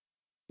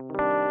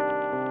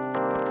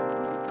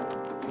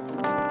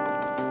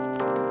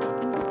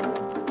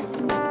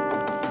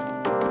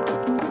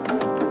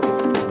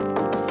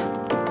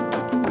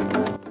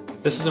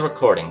This is a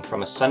recording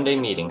from a Sunday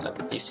meeting of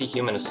the BC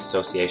Humanist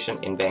Association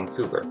in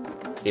Vancouver.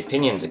 The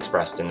opinions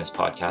expressed in this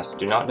podcast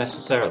do not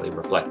necessarily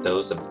reflect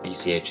those of the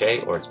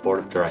BCHA or its board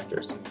of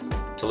directors.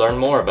 To learn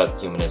more about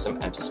humanism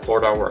and to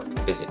support our work,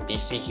 visit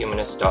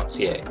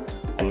bchumanist.ca,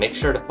 and make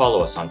sure to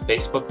follow us on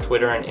Facebook,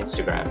 Twitter, and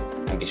Instagram,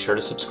 and be sure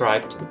to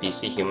subscribe to the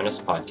BC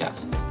Humanist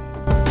podcast.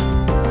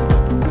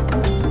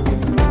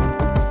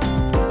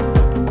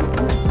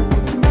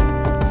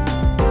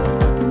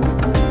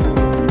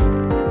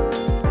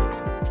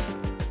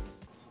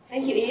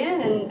 Thank you,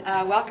 Ian,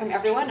 and welcome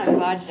everyone. I'm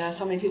glad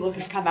so many people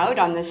could come out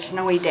on this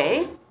snowy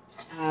day.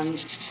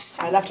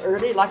 I left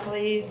early,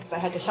 luckily, because I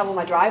had to shovel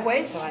my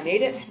driveway, so I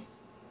made it.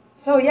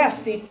 So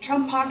yes, the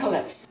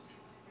Trumpocalypse.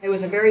 It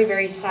was a very,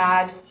 very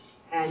sad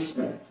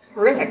and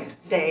horrific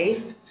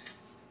day.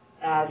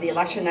 The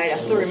election night, I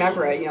still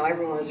remember it. You know,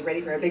 everyone was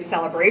ready for a big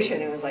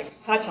celebration. It was like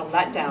such a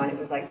letdown. It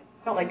was like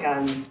felt like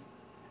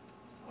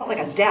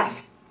a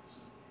death.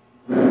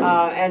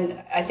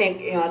 And I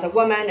think, you know, as a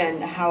woman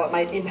and how it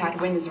might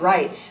impact women's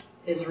rights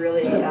is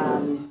really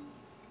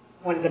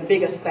one of the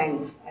biggest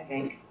things, I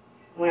think.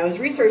 When I was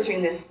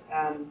researching this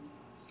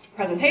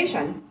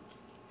presentation,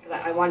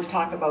 because I wanted to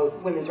talk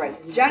about women's rights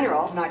in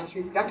general, not just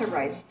reproductive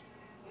rights,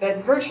 but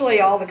virtually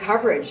all the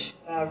coverage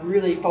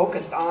really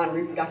focused on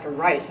reproductive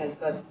rights as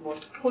the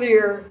most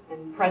clear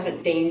and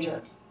present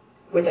danger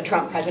with the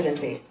Trump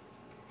presidency.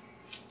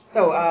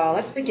 So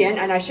let's begin.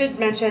 And I should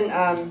mention,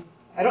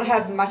 I don't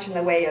have much in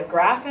the way of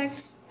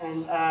graphics,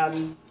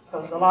 and so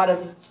it's a lot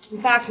of some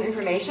facts and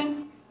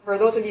information. For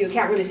those of you who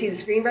can't really see the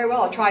screen very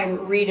well, I'll try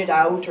and read it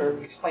out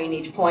or explain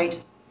each point.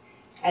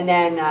 And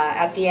then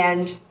at the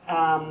end,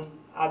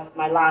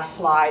 my last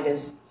slide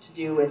is to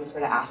do with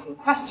sort of asking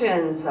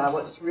questions,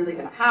 what's really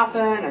going to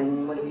happen,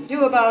 and what do we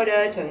do about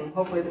it, and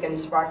hopefully we can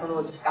spark a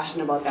little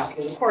discussion about that,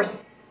 because of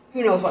course,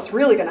 who knows what's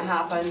really going to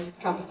happen?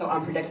 Trump is so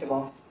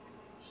unpredictable.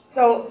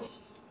 So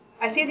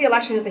I see the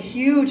election as a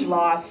huge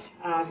loss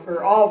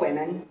for all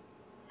women.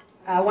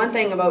 One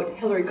thing about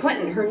Hillary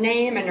Clinton, her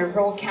name and her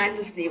whole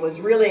candidacy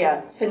was really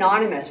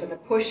synonymous with a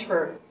push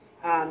for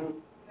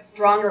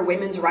stronger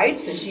women's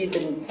rights, and she had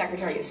been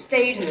Secretary of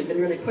State and had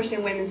been really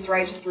pushing women's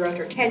rights throughout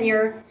her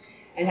tenure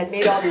and had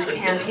made all these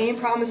campaign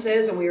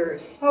promises, and we were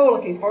so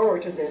looking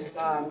forward to this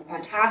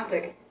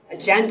fantastic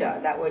agenda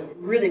that would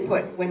really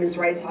put women's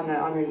rights on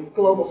the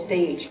global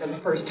stage for the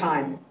first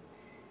time.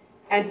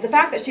 And the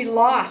fact that she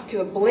lost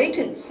to a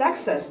blatant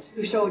sexist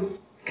who showed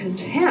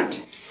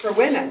contempt for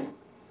women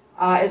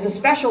is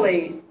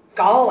especially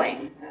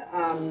galling,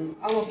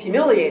 almost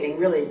humiliating,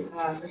 really,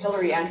 for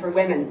Hillary and for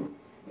women.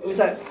 It was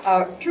a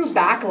true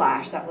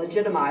backlash that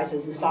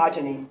legitimizes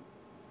misogyny.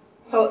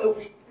 So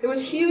there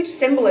was huge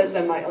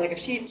symbolism, like if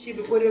she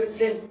would have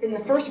been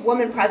the first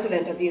woman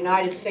president of the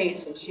United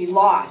States, and she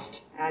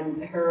lost,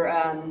 and her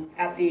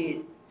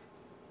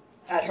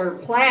at her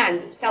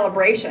planned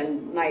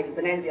celebration night,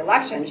 the night of the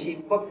election, she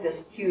booked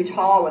this huge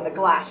hall with a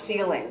glass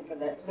ceiling for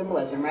the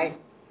symbolism, right?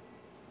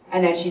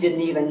 And then she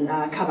didn't even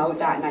come out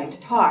that night to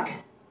talk.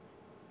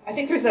 I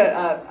think there's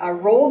a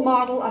role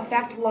model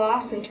effect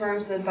lost in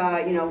terms of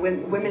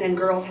women and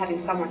girls having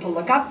someone to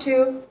look up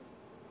to.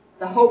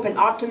 The hope and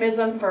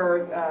optimism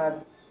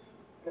for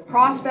the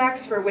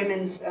prospects for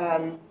women's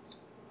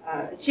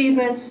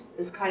achievements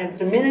is kind of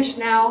diminished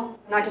now,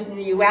 not just in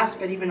the U.S.,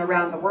 but even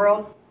around the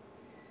world.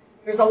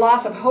 There's a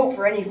loss of hope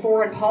for any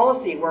foreign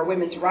policy where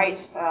women's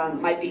rights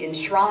might be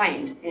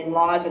enshrined in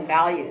laws and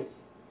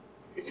values.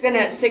 It's going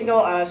to signal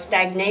a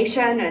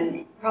stagnation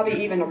and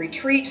probably even a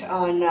retreat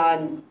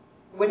on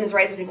women's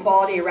rights and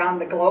equality around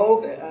the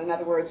globe. In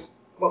other words,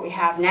 what we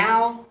have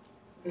now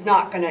is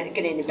not going to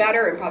get any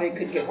better and probably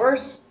could get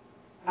worse.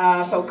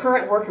 So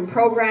current work and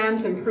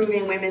programs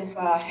improving women's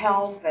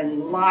health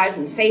and lives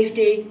and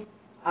safety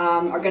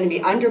are going to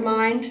be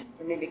undermined,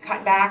 so maybe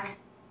cut back.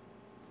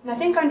 And I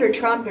think under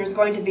Trump there's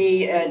going to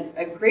be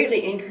a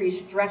greatly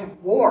increased threat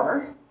of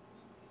war,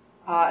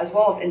 as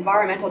well as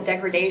environmental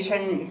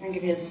degradation. You think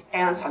of his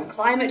stance on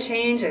climate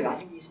change, and I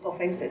think he still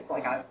thinks it's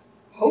like a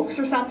hoax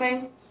or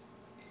something.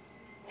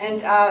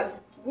 And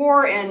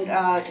war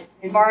and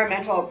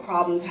environmental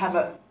problems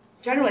have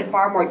generally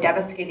far more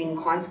devastating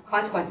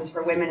consequences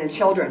for women and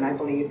children, I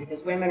believe,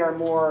 because women are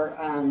more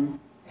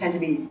tend to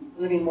be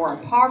living more in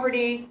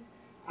poverty.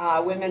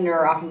 Women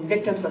are often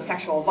victims of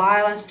sexual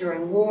violence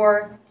during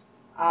war.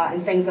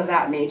 And things of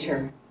that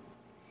nature.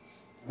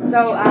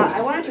 So I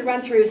wanted to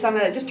run through some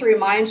of it just to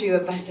remind you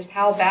of just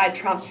how bad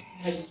Trump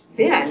has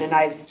been, and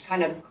I've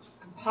kind of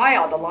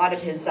compiled a lot of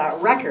his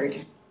record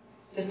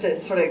just to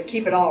sort of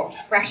keep it all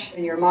fresh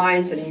in your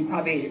minds, and you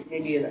probably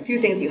maybe a few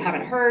things you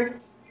haven't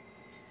heard.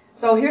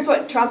 So here's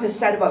what Trump has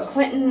said about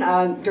Clinton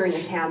during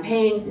the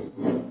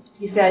campaign.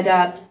 He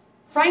said,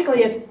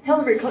 frankly, if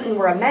Hillary Clinton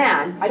were a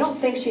man, I don't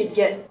think she'd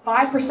get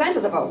 5%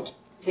 of the vote.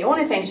 The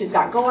only thing she's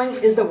got going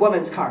is the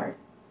woman's card.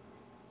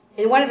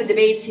 In one of the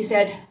debates, he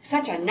said,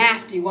 such a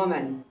nasty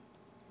woman.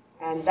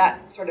 And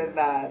that sort of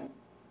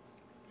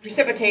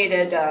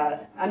precipitated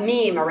a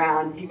meme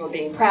around people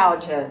being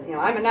proud to,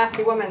 I'm a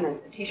nasty woman, and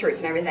T-shirts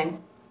and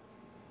everything.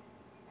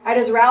 At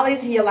his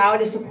rallies, he allowed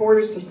his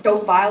supporters to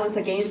stoke violence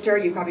against her.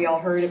 You probably all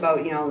heard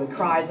about, the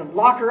cries of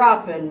 "lock her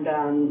up"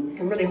 and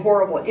some really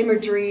horrible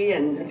imagery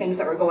and things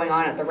that were going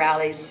on at the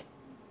rallies.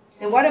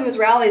 In one of his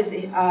rallies,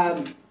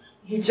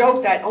 he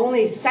joked that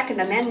only Second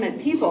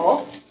Amendment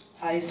people,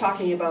 he's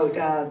talking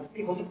about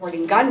people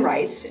supporting gun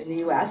rights in the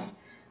U.S.,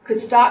 could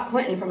stop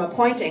Clinton from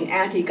appointing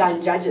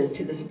anti-gun judges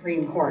to the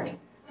Supreme Court.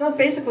 So it's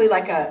basically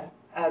like a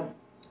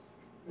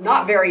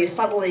not very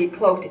subtly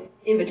cloaked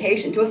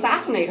invitation to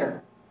assassinate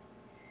her.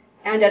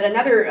 And at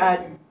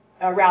another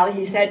rally,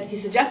 he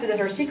suggested that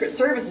her Secret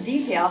Service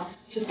detail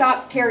should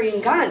stop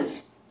carrying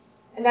guns.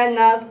 And then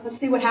let's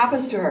see what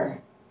happens to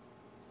her.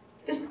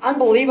 Just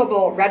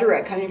unbelievable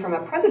rhetoric coming from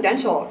a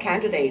presidential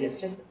candidate is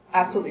just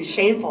absolutely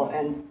shameful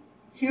and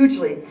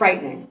hugely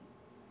frightening.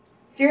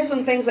 So here's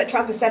some things that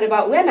Trump has said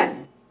about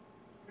women.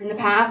 In the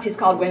past, he's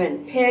called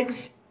women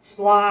pigs,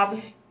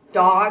 slobs,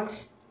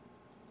 dogs.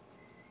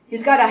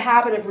 He's got a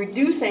habit of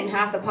reducing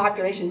half the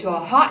population to a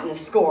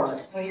hotness score,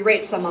 so he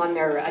rates them on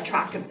their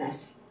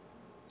attractiveness.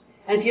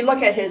 And if you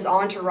look at his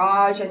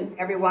entourage and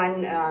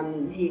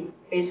everyone, he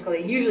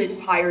basically usually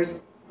just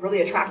hires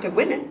really attractive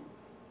women.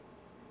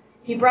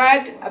 He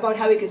bragged about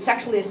how he could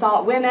sexually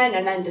assault women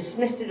and then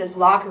dismissed it as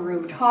locker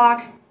room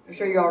talk. I'm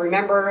sure you all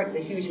remember the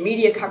huge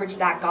media coverage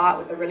that got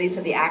with the release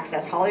of the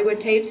Access Hollywood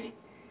tapes.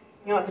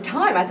 At the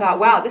time, I thought,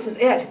 wow, this is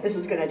it. This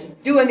is going to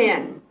just do him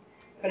in.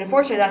 But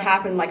unfortunately, that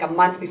happened like a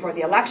month before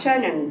the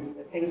election, and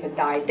things had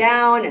died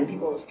down, and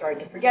people started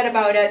to forget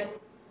about it.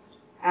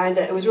 And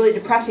it was really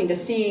depressing to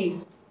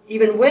see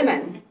even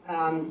women,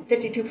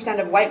 52%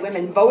 of white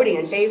women voting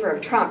in favor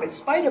of Trump, in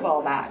spite of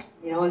all that.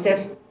 As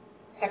if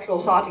sexual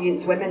assault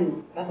against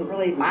women doesn't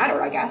really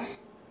matter, I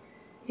guess.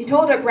 He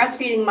told a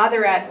breastfeeding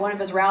mother at one of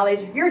his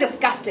rallies, "You're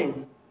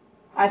disgusting."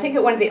 I think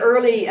at one of the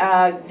early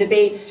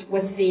debates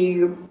with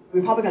the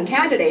Republican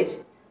candidates,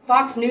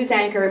 Fox News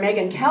anchor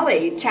Megyn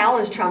Kelly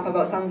challenged Trump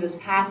about some of his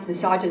past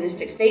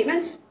misogynistic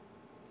statements.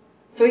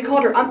 So he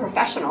called her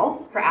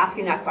unprofessional for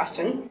asking that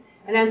question,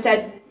 and then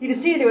said, "You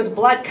could see there was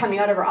blood coming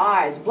out of her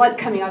eyes, blood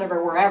coming out of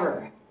her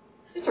wherever."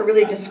 Just a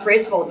really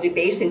disgraceful,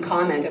 debasing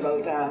comment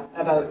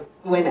about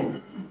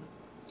women.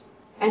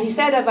 And he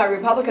said of a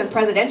Republican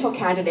presidential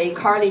candidate,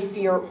 Carly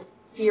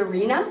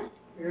Fiorina,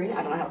 I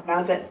don't know how to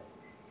pronounce it,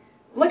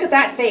 "Look at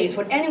that face.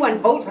 Would anyone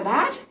vote for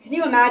that? Can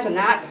you imagine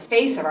that, the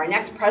face of our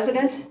next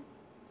president?"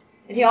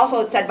 And he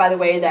also said, by the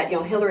way, that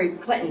Hillary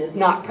Clinton is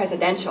not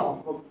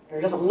presidential,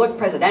 or doesn't look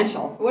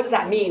presidential. What does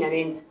that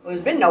mean?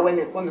 There's been no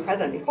woman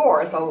president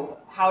before, so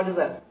how does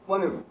a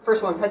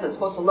first woman president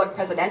supposed to look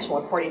presidential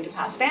according to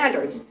past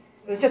standards?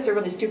 It was just a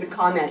really stupid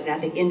comment, and I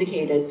think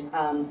indicated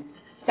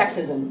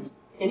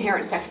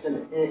inherent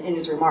sexism in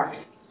his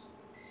remarks.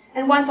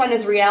 And once on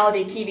his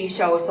reality TV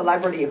show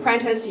Celebrity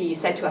Apprentice, he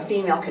said to a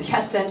female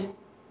contestant,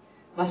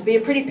 "Must be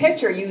a pretty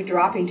picture, you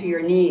dropping to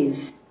your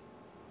knees."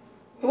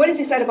 So what has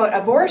he said about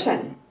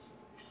abortion?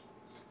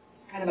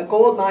 Kind of a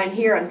gold mine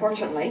here,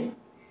 unfortunately.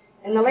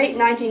 In the late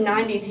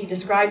 1990s, he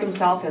described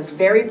himself as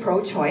very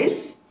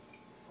pro-choice,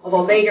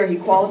 although later he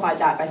qualified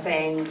that by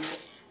saying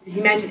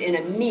he meant it in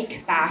a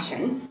meek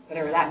fashion,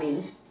 whatever that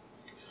means.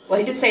 Well,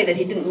 he did say that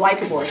he didn't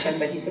like abortion,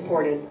 but he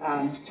supported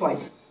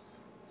choice.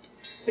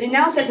 But he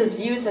now says his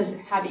views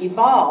have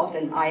evolved,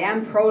 and I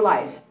am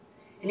pro-life.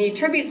 And he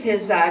attributes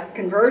his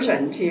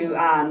conversion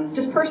to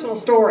just personal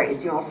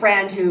stories. A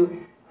friend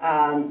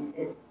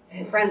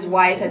his friend's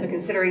wife had been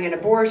considering an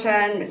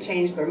abortion, but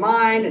changed their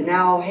mind, and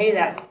now, hey,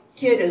 that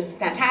kid is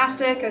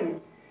fantastic,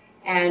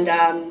 and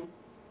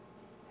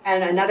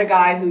another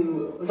guy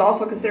who was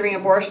also considering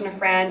abortion, a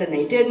friend, and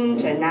they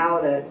didn't, and now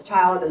the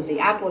child is the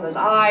apple of his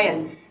eye.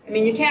 And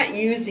you can't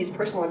use these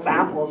personal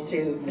examples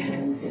to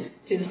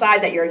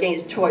decide that you're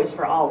against choice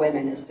for all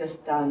women. It's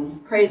just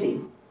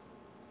crazy.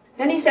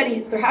 Then he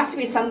said there has to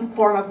be some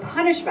form of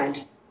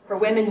punishment for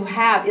women who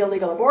have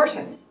illegal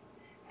abortions.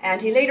 And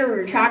he later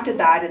retracted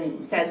that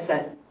and says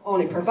that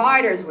only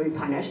providers will be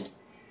punished.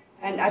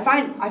 And I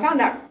found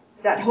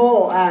that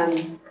whole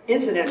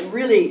incident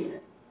really,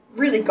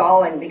 really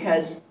galling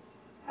because,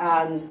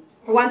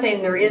 for one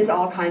thing, there is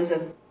all kinds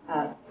of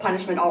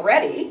punishment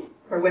already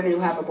for women who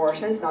have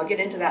abortions, and I'll get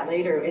into that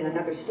later in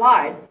another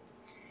slide.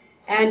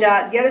 And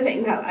the other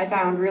thing that I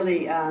found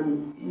really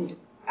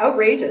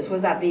outrageous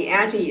was that the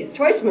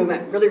anti-choice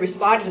movement really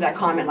responded to that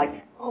comment like,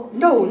 "Oh,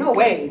 no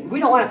way. We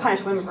don't want to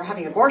punish women for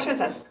having abortions.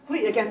 That's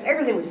completely against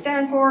everything we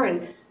stand for."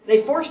 And they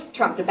forced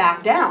Trump to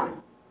back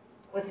down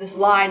with this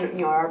line,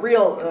 a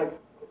real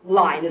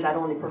line is that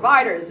only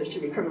providers that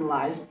should be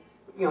criminalized,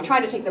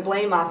 trying to take the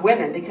blame off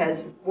women.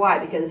 Because, why?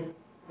 Because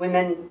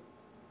women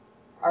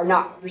are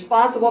not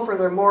responsible for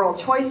their moral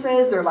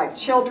choices. They're like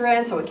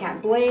children, so we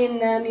can't blame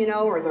them,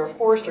 or they're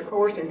forced or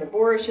coerced into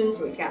abortion,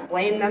 so we can't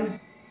blame them.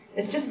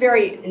 It's just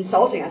very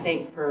insulting, I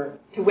think,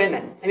 to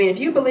women. If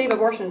you believe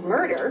abortion is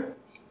murder,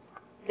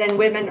 then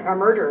women are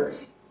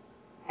murderers.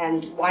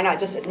 And why not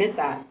just admit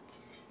that?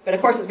 But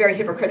of course, it's very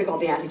hypocritical,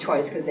 the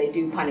anti-choice, because they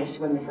do punish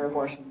women for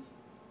abortions.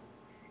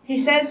 He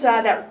says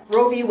that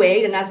Roe v.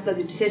 Wade, and that's the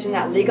decision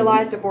that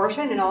legalized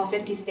abortion in all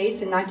 50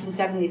 states in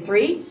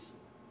 1973,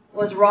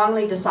 was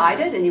wrongly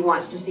decided, and he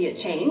wants to see it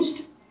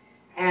changed.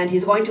 And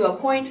he's going to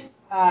appoint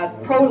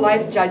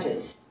pro-life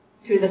judges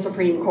to the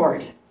Supreme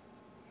Court.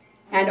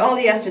 And all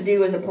he has to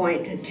do is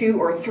appoint 2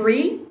 or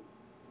 3.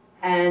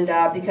 And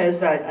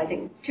because I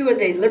think 2 of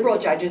the liberal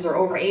judges are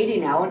over 80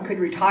 now and could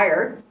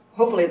retire.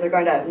 Hopefully they're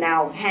going to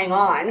now hang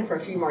on for a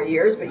few more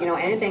years, but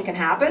anything can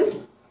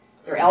happen.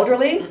 They're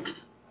elderly.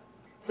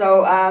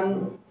 So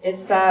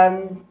it's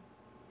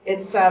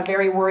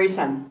very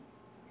worrisome.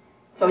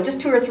 So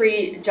just 2 or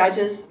 3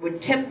 judges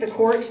would tip the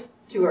court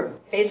to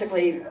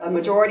basically a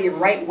majority of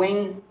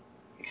right-wing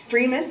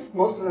extremists,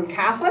 most of them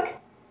Catholic.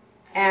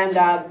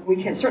 And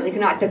we certainly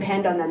cannot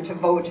depend on them to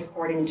vote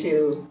according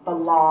to the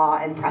law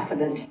and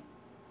precedent.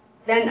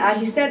 Then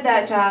he said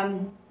that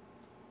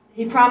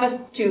he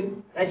promised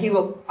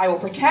that I will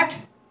protect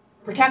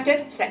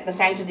it, the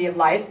sanctity of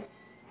life,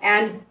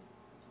 and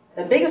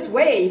the biggest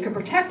way you can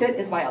protect it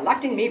is by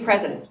electing me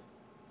president.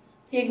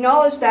 He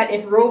acknowledged that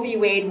if Roe v.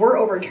 Wade were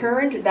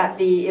overturned, that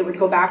it would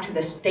go back to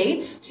the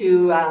states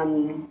to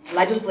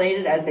legislate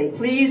it as they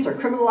pleased or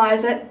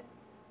criminalize it.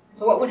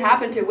 So what would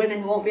happen to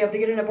women who won't be able to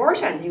get an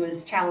abortion? He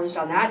was challenged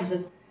on that. He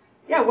says,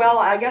 yeah, well,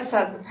 I guess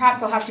perhaps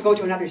they'll have to go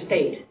to another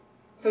state.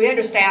 So he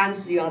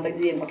understands, the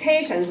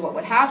implications, what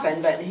would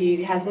happen, but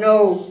he has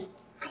no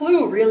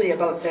clue really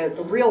about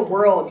the real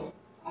world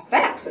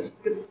effects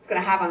it's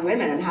going to have on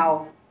women and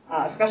how,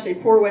 especially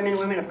poor women,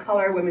 women of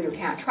color, women who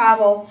can't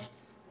travel,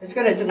 it's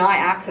going to deny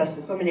access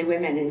to so many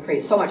women and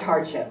create so much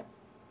hardship.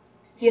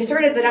 He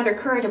asserted that under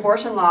current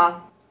abortion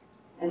law,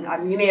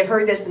 and you may have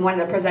heard this in one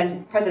of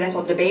the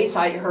presidential debates,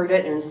 I heard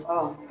it, and it's,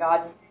 oh my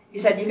God. He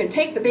said, you can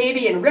take the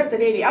baby and rip the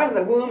baby out of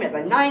the womb at the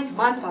 9th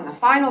month on the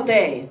final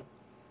day.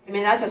 I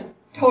mean, that's just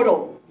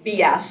total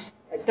BS.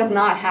 It does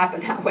not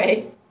happen that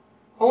way.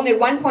 Only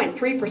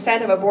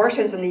 1.3% of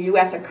abortions in the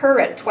U.S. occur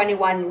at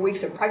 21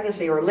 weeks of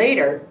pregnancy or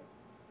later.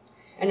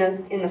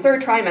 And in the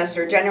 3rd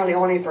trimester, generally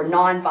only for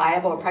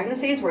non-viable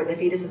pregnancies where the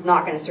fetus is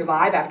not going to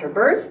survive after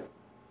birth.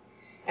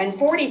 And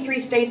 43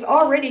 states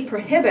already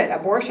prohibit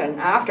abortion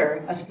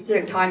after a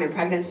specific time in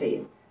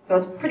pregnancy. So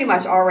it's pretty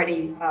much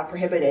already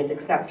prohibited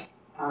except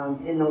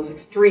in those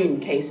extreme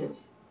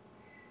cases.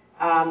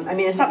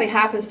 If something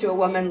happens to a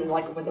woman,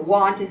 like with a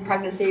wanted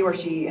pregnancy where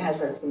she has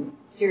some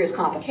serious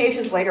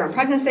complications later in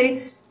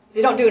pregnancy,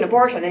 they don't do an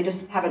abortion, they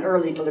just have an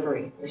early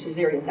delivery or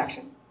cesarean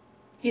section.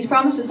 He's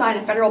promised to sign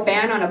a federal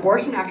ban on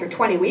abortion after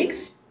 20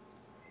 weeks.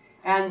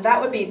 And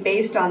that would be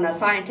based on the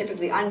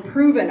scientifically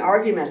unproven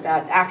argument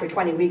that after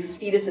 20 weeks,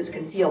 fetuses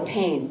can feel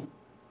pain.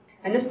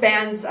 And this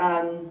bans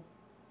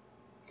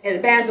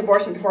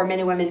abortion before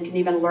many women can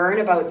even learn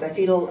about the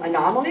fetal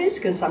anomalies,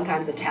 because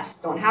sometimes the tests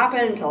don't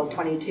happen until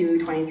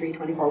 22, 23,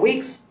 24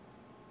 weeks.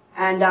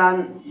 And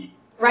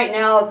right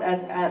now,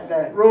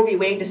 the Roe v.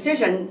 Wade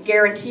decision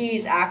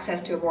guarantees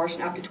access to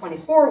abortion up to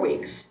 24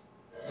 weeks.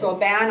 So a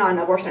ban on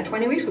abortion at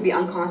 20 weeks would be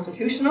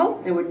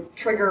unconstitutional. It would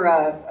trigger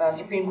a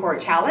Supreme Court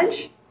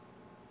challenge,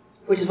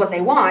 which is what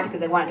they want, because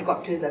they want it to go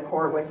up to the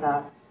court with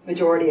a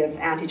majority of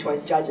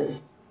anti-choice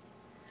judges.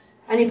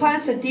 And he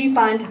plans to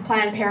defund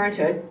Planned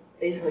Parenthood,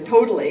 basically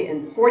totally,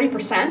 and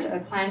 40%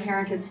 of Planned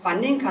Parenthood's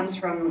funding comes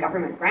from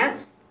government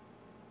grants.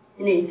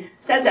 And he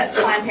said that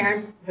Planned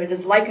Parenthood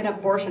is like an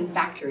abortion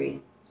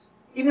factory.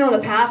 Even though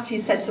in the past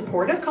he's said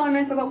supportive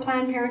comments about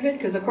Planned Parenthood,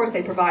 because of course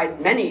they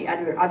provide many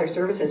other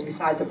services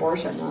besides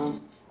abortion,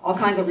 all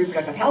kinds of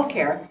reproductive health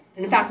care.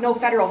 And in fact, no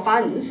federal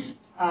funds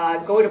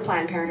go to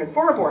Planned Parenthood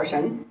for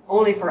abortion,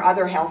 only for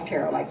other health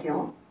care, like,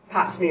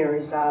 pap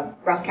smears,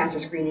 breast cancer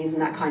screenings,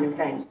 and that kind of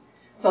thing.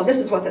 So this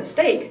is what's at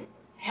stake,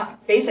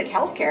 basic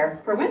health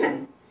care for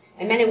women.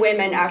 And many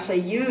women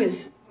actually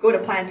go to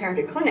Planned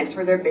Parenthood clinics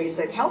for their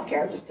basic health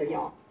care, just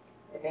to,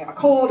 if they have a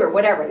cold or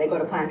whatever, they go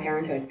to Planned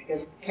Parenthood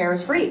because care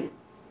is free.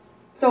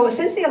 So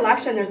since the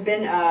election, there's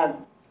been,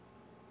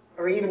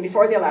 or even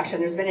before the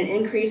election, there's been an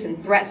increase in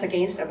threats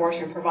against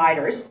abortion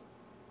providers.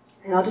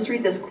 And I'll just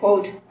read this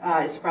quote.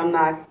 It's from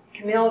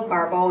Camille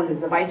Barbone, who's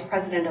the Vice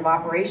President of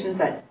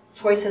Operations at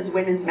Choices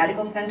Women's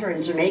Medical Center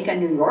in Jamaica,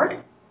 New York.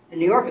 And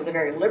New York is a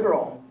very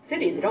liberal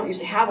city. They don't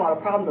usually have a lot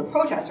of problems with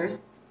protesters.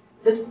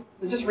 This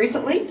was just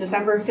recently,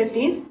 December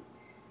 15th.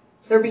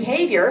 Their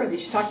behavior,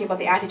 she's talking about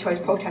the anti-choice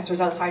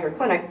protesters outside her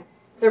clinic,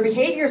 their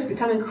behavior has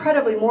become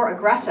incredibly more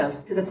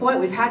aggressive to the point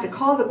we've had to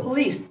call the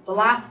police the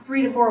last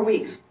 3 to 4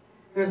 weeks.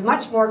 There's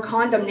much more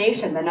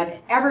condemnation than I've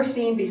ever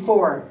seen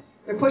before.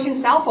 They're pushing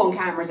cell phone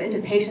cameras into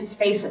patients'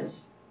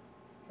 faces.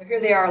 So here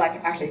they are,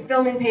 like actually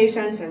filming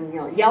patients and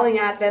yelling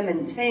at them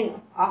and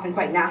saying often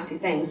quite nasty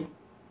things.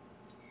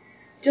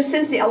 Just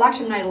since the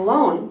election night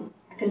alone,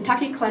 a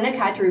Kentucky clinic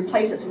had to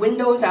replace its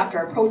windows after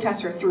a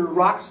protester threw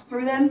rocks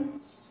through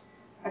them.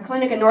 A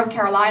clinic in North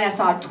Carolina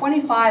saw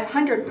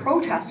 2,500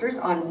 protesters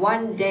on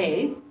one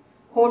day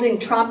holding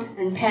Trump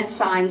and Pence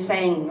signs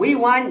saying, "We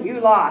won, you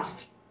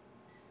lost."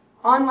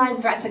 Online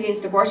threats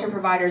against abortion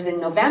providers in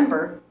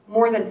November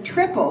more than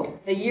tripled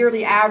the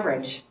yearly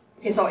average.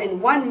 Okay, so in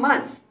 1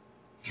 month,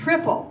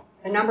 triple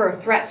the number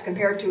of threats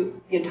compared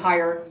to the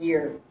entire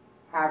year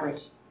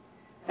average.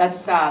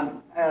 That's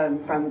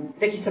from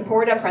Vicky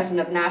Saporta, president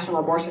of National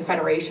Abortion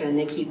Federation, and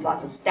they keep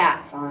lots of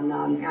stats on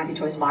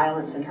anti-choice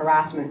violence and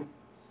harassment.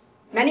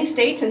 Many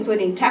states,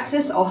 including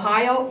Texas,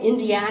 Ohio,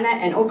 Indiana,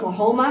 and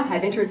Oklahoma,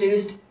 have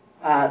introduced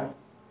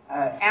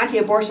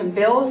anti-abortion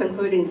bills,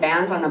 including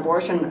bans on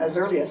abortion as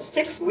early as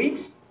 6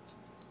 weeks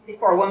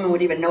before a woman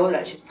would even know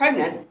that she's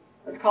pregnant.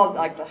 It's called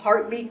like the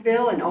Heartbeat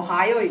Bill in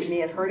Ohio. You may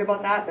have heard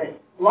about that, but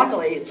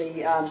luckily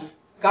the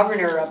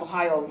governor of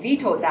Ohio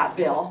vetoed that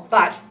bill,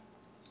 but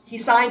he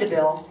signed a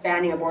bill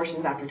banning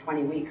abortions after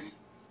 20 weeks.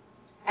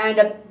 And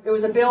there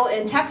was a bill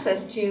in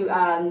Texas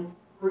to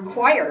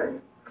require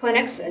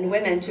clinics and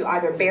women to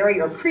either bury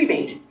or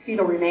cremate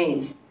fetal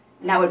remains.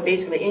 And that would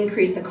basically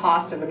increase the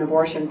cost of an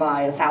abortion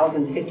by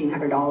 $1,000 to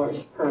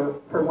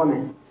 $1,500 per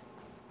woman.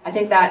 I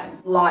think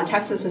that law in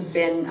Texas has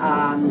been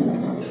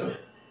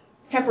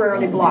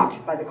temporarily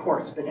blocked by the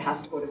courts, but it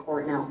has to go to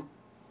court now.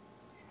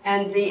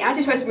 And the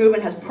anti-choice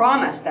movement has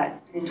promised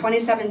that in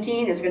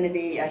 2017 there's going to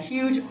be a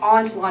huge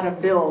onslaught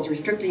of bills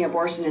restricting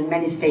abortion in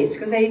many states,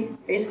 because they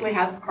basically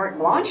have carte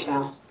blanche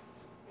now.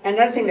 And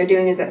another thing they're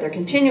doing is that they're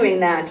continuing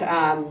that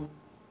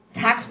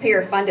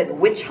taxpayer-funded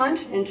witch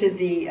hunt into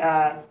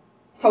the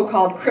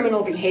so-called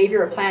criminal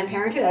behavior of Planned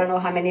Parenthood. I don't know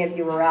how many of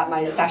you were at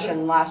my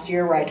session last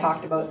year where I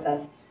talked about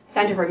the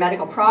Center for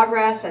Medical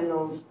Progress and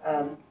those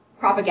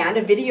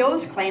propaganda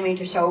videos claiming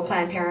to show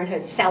Planned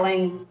Parenthood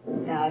selling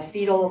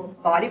fetal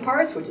body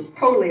parts, which is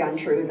totally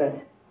untrue. The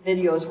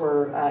videos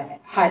were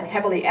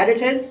heavily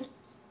edited.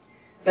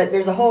 But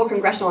there's a whole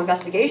congressional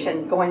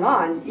investigation going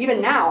on,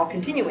 even now,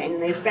 continuing,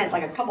 and they spent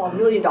like a couple of $1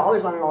 million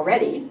on it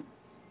already.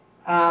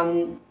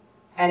 And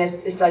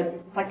it's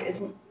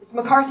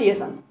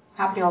McCarthyism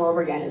happening all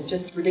over again. It's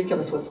just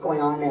ridiculous what's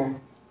going on there.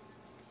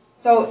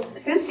 So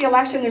since the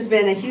election, there's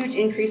been a huge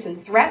increase in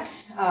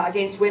threats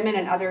against women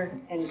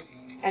and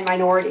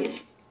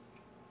minorities.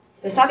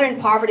 The Southern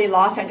Poverty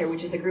Law Center,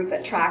 which is a group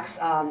that tracks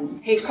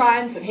hate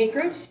crimes and hate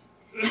groups,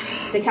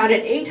 they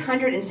counted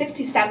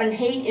 867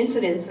 hate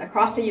incidents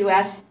across the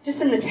U.S.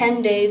 just in the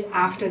 10 days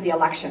after the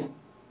election.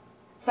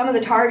 Some of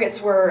the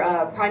targets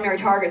were, primary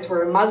targets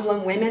were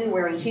Muslim women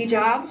wearing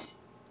hijabs.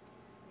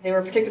 They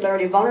were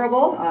particularly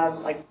vulnerable,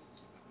 like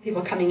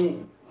people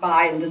coming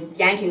by and just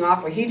yanking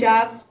off their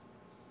hijab.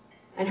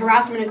 And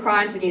harassment and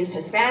crimes against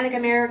Hispanic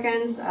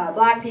Americans,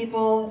 black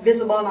people,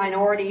 visible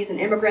minorities and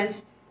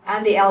immigrants,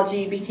 and the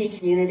LGBT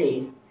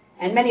community.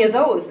 And many of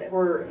those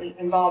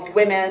involved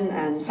women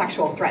and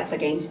sexual threats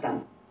against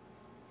them.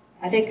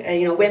 I think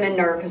women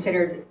are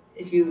considered,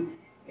 if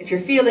you're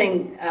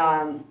feeling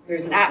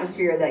there's an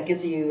atmosphere that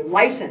gives you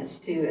license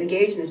to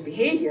engage in this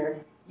behavior,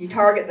 you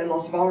target the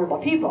most vulnerable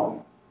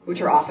people,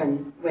 which are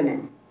often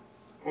women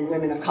and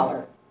women of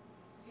color.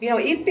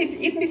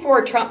 Even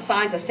before Trump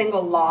signs a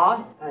single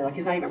law, like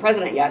he's not even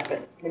president yet,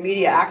 but the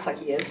media acts like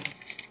he is,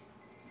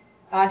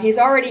 he's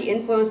already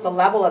influenced the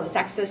level of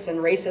sexist and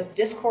racist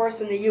discourse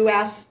in the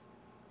U.S.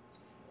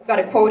 I've got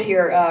a quote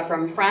here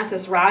from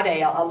Frances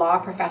Rade, a law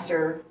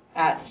professor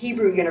at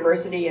Hebrew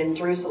University in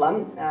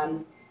Jerusalem.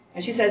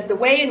 And she says, "The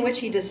way in which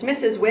he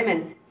dismisses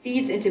women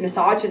feeds into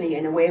misogyny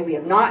in a way we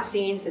have not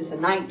seen since the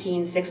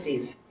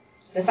 1960s.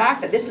 The fact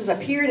that this has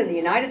appeared in the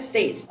United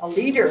States, a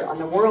leader on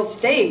the world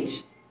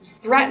stage, is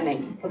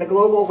threatening for the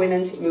global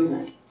women's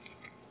movement."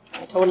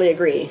 I totally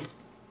agree.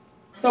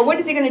 So what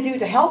is he going to do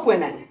to help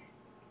women?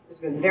 There's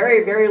been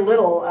very, very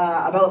little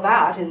about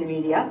that in the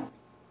media.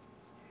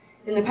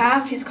 In the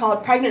past, he's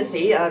called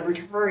pregnancy,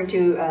 referring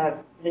to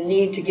the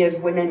need to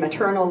give women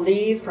maternal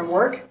leave from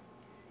work,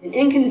 an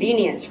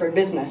inconvenience for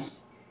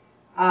business.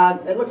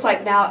 It looks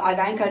like now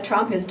Ivanka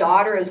Trump, his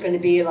daughter, is going to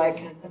be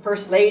like the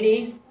first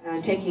lady,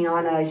 taking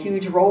on a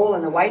huge role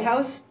in the White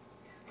House.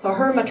 So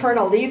her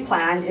maternal leave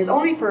plan is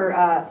only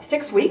for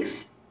 6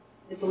 weeks.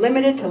 It's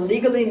limited to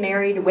legally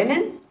married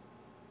women,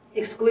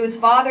 excludes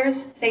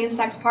fathers,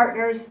 same-sex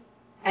partners,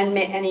 and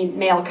any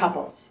male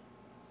couples.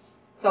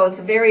 So it's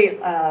a very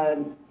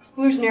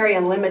exclusionary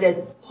and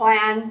limited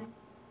plan,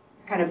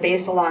 kind of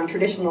based along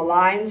traditional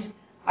lines.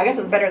 I guess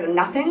it's better than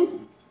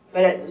nothing,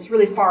 but it's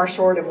really far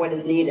short of what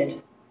is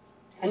needed.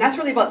 And that's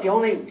really about the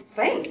only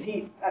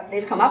thing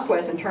they've come up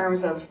with in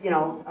terms of,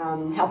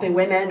 helping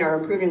women or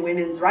improving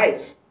women's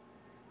rights.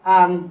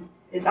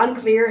 It's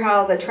unclear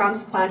how the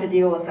Trumps plan to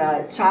deal with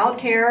child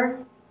care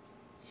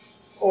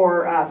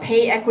or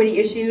pay equity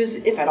issues,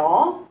 if at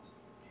all.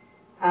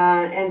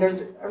 And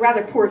there's a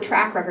rather poor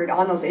track record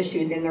on those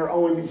issues in their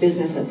own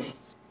businesses.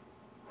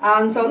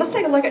 So let's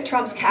take a look at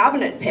Trump's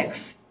cabinet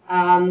picks.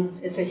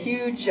 It's a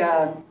huge,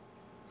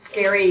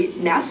 scary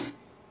mess.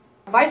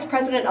 Vice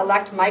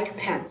President-elect Mike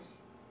Pence.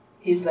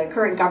 He's the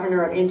current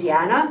governor of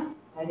Indiana.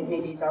 I think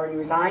maybe he's already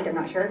resigned, I'm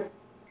not sure.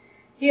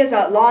 He has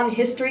a long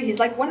history. He's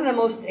like one of the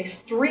most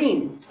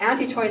extreme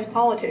anti-choice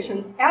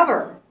politicians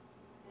ever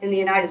in the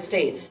United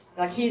States.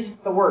 Like, he's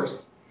the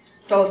worst.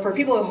 So for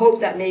people who hope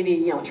that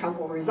maybe, Trump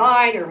will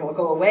resign or he'll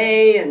go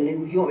away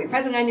and he won't be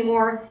president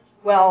anymore,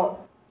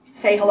 well,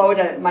 say hello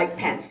to Mike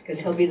Pence, because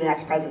he'll be the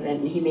next president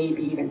and he may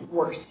be even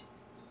worse.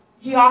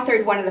 He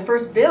authored one of the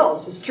first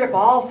bills to strip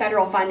all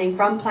federal funding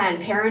from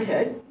Planned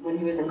Parenthood when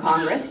he was in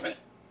Congress.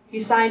 He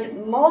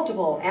signed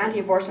multiple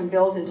anti-abortion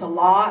bills into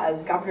law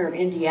as governor of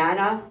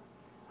Indiana,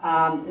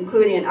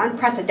 including an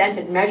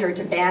unprecedented measure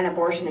to ban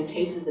abortion in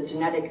cases of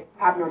genetic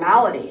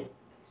abnormality.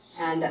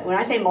 And when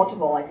I say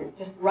multiple, like it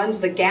just runs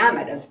the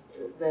gamut of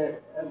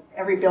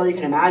every bill you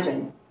can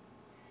imagine.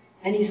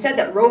 And he said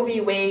that Roe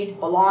v. Wade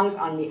belongs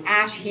on the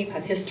ash heap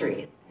of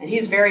history. And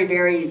he's very,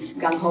 very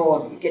gung-ho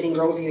of getting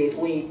Roe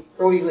v.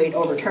 Wade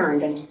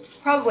overturned, and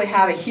probably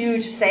have a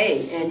huge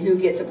say in who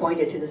gets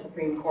appointed to the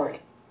Supreme Court.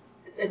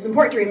 It's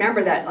important to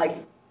remember that, like,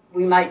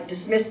 we might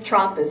dismiss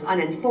Trump as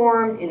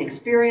uninformed,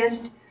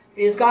 inexperienced,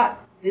 but he's got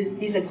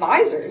these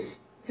advisors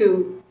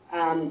who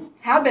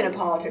have been in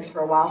politics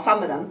for a while,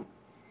 some of them,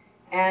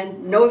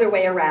 and know their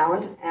way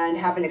around and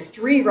have an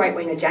extreme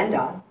right-wing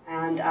agenda.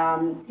 And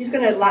he's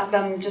going to let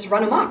them just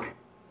run amok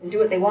and do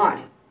what they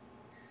want.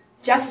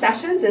 Jeff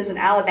Sessions is an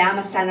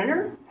Alabama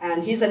senator,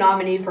 and he's a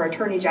nominee for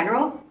Attorney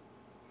General.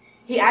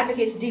 He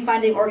advocates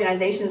defunding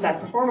organizations that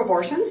perform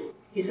abortions.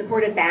 He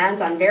supported bans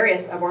on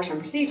various abortion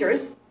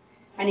procedures,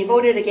 and he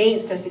voted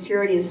against a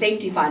security and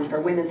safety fund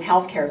for women's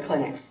health care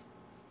clinics.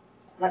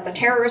 Let the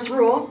terrorists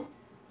rule.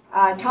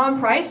 Tom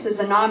Price is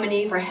a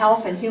nominee for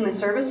Health and Human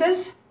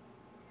Services.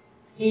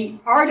 He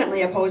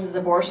ardently opposes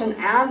abortion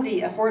and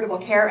the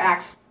Affordable Care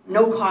Act's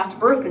no-cost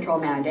birth control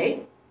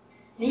mandate.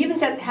 And he even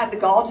had the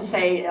gall to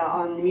say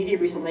on the media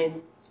recently,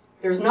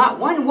 there's not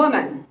one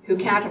woman who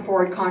can't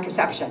afford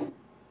contraception.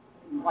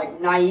 Like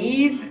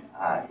naive,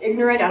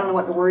 ignorant, I don't know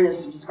what the word is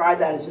to describe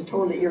that, it's just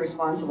totally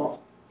irresponsible.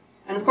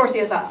 And of course he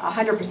has a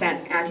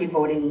 100% anti-choice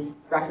voting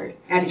record.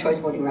 I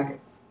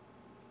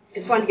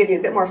just wanted to give you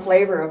a bit more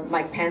flavor of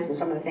Mike Pence and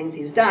some of the things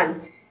he's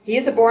done. He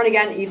is a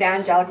born-again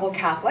evangelical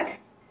Catholic,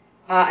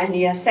 and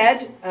he has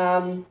said,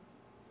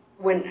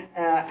 when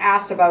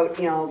asked about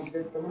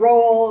the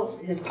role,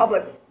 his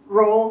public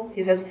role,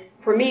 he says,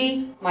 "For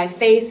me, my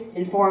faith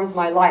informs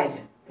my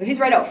life." So he's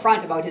right out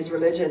front about his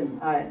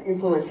religion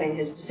influencing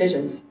his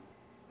decisions.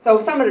 So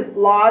some of the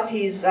laws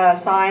he's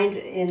signed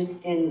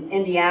in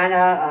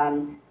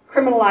Indiana,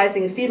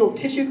 criminalizing fetal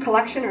tissue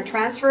collection or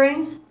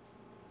transferring.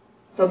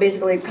 So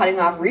basically cutting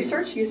off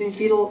research using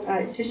fetal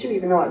tissue,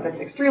 even though that's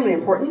extremely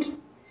important.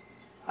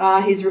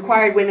 He's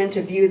required women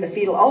to view the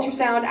fetal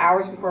ultrasound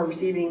hours before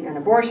receiving an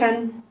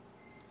abortion.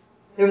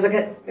 There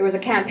was a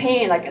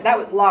campaign, like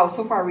that law was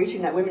so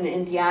far-reaching that women in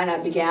Indiana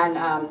began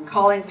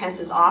calling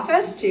Pence's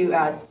office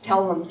to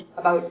tell them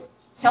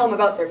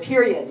about their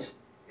periods,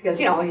 because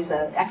he's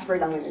an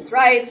expert on women's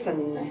rights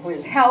and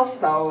women's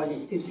health, and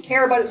he seems to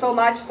care about it so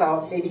much,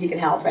 so maybe he can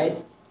help, right?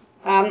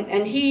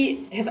 And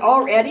he has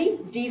already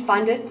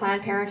defunded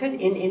Planned Parenthood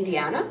in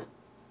Indiana,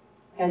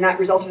 and that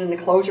resulted in the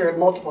closure of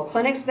multiple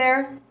clinics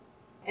there.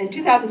 In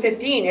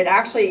 2015, it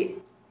actually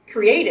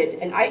created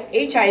an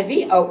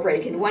HIV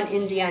outbreak in one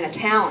Indiana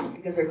town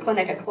because their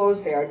clinic had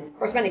closed there. Of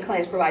course, many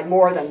clinics provide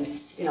more than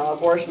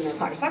abortion or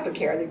contraceptive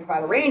care. They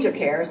provide a range of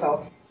care,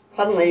 so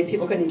suddenly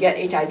people couldn't get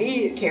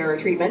HIV care or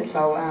treatment.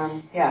 So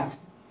yeah.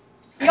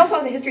 He also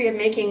has a history of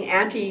making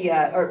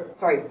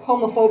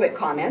homophobic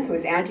comments, so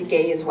he's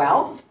anti-gay as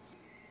well.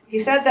 He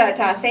said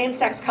that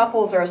same-sex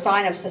couples are a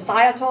sign of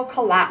societal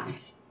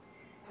collapse,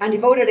 and he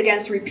voted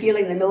against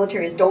repealing the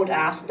military's "don't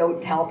ask,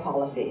 don't tell"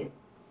 policy.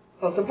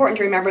 So it's important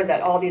to remember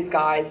that all these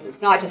guys,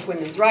 it's not just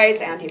women's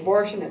rights,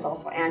 anti-abortion, it's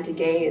also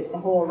anti-gay, it's the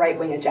whole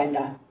right-wing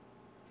agenda.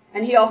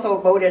 And he also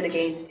voted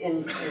against,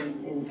 in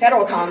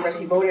federal Congress,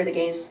 he voted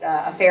against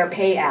a Fair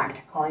Pay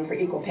Act, calling for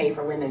equal pay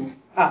for women,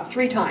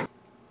 3 times.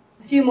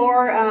 A few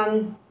more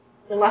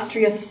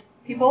illustrious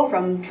people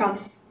from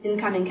Trump's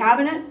incoming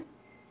cabinet.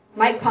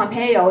 Mike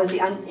Pompeo is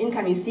the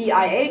incoming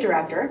CIA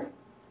director.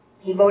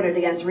 He voted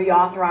against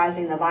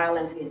reauthorizing the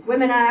Violence Against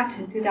Women Act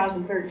in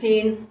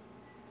 2013.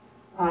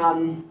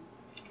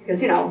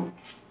 Because,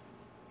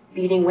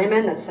 beating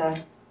women, that's a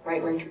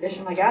right-wing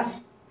tradition, I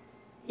guess.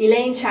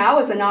 Elaine Chao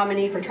is a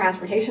nominee for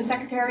Transportation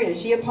Secretary, and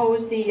she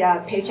opposed the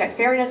Paycheck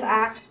Fairness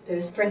Act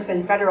to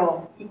strengthen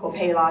federal equal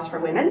pay laws for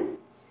women.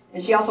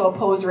 And she also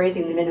opposed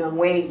raising the minimum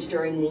wage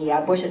during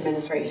the Bush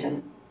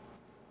administration.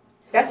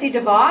 Betsy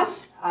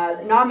DeVos,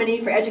 nominee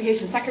for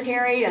Education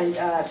Secretary and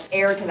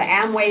heir to the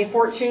Amway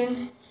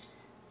fortune,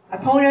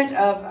 opponent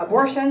of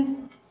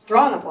abortion,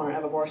 strong opponent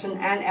of abortion,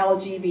 and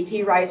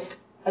LGBT rights,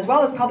 as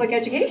well as public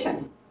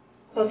education.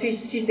 So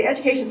she's the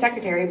Education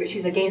Secretary, but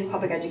she's against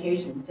public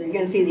education. So you're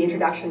going to see the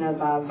introduction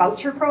of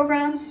voucher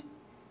programs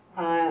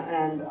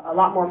and a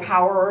lot more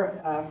power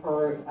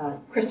for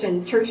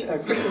Christian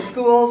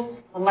schools,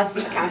 and less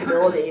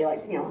accountability,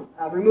 like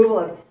removal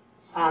of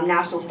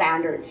national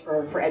standards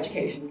for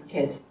education for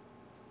kids.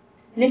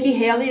 Nikki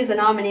Haley is a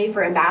nominee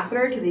for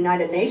ambassador to the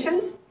United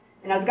Nations,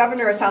 and as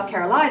governor of South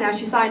Carolina,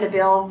 she signed a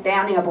bill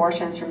banning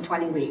abortions from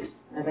 20 weeks.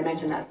 As I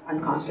mentioned, that's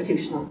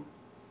unconstitutional.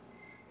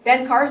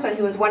 Ben Carson,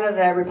 who was one of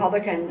the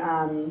Republican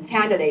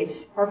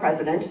candidates for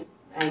president,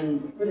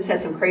 and really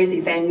said some crazy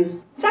things.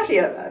 He's actually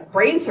a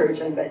brain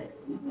surgeon, but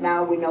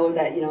now we know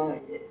that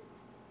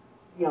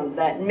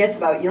that myth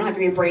about you don't have to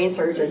be a brain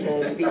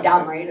surgeon to be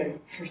dumb, right,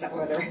 or something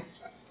or other.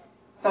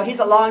 So he's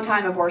a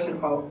long-time abortion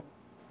foe.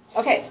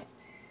 Okay,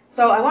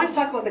 So I want to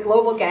talk about the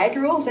global gag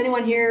rule. Has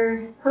anyone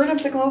here heard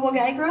of the global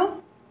gag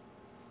rule?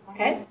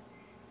 Okay.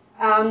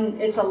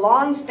 It's a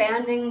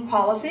long-standing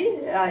policy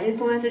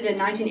implemented in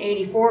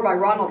 1984 by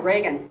Ronald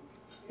Reagan.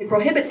 It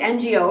prohibits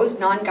NGOs,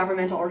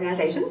 non-governmental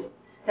organizations,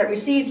 that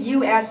receive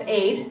U.S.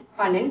 aid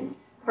funding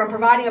from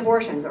providing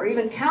abortions or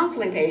even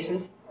counseling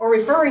patients or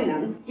referring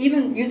them,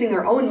 even using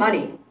their own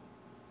money.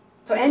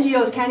 So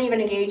NGOs can't even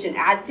engage in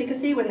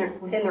advocacy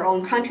within their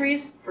own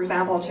countries, for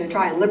example, to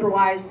try and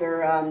liberalize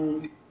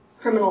their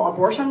criminal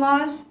abortion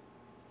laws.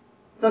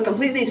 So it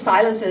completely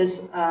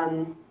silences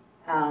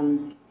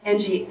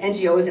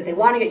NGOs. If they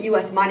want to get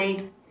U.S.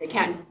 money, they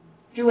can't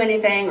do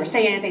anything or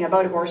say anything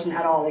about abortion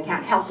at all. They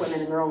can't help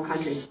women in their own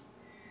countries.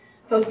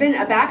 So it's been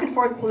a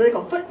back-and-forth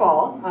political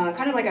football,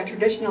 kind of like a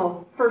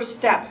traditional first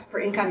step for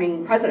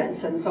incoming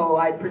presidents. And so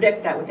I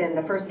predict that within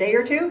the first day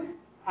or two,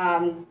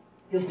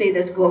 you'll see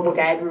this global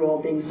gag rule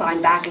being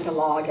signed back into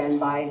law again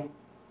by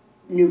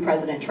new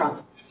President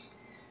Trump.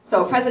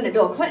 So President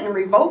Bill Clinton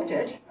revoked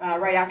it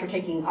right after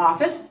taking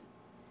office.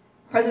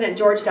 President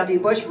George W.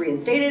 Bush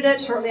reinstated it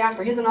shortly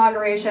after his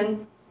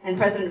inauguration, and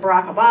President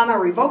Barack Obama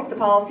revoked the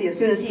policy as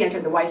soon as he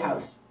entered the White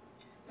House.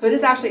 So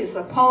it's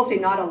a policy,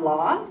 not a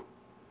law.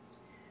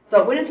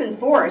 So when it's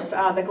enforced,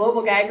 the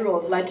global gag rule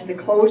has led to the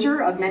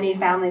closure of many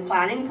family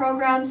planning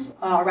programs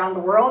around the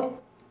world,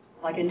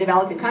 like in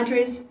developing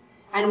countries,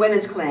 and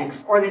women's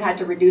clinics, or they've had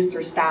to reduce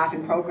their staff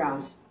and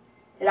programs.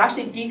 It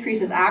actually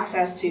decreases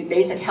access to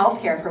basic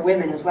health care for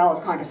women as well as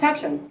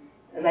contraception.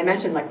 As I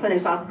mentioned, like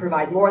clinics often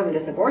provide more than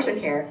just abortion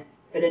care,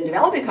 but in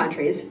developing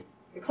countries,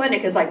 the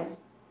clinic is like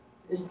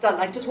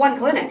just one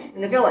clinic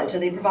in the village,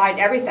 and they provide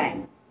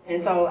everything.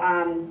 And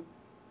so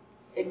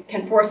it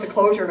can force the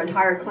closure of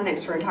entire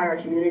clinics for entire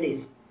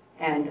communities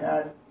and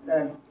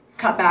the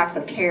cutbacks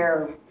of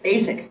care,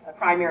 basic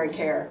primary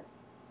care,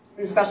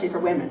 especially for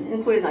women,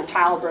 including like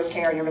childbirth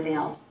care and everything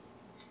else.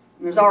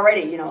 And there's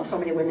already, so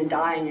many women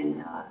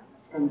dying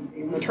from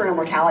maternal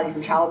mortality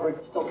from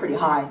childbirth is still pretty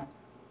high.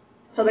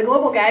 So the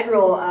global gag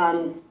rule,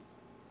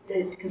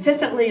 it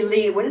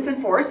consistently when it's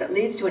enforced, it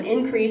leads to an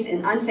increase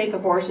in unsafe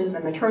abortions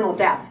and maternal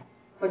death.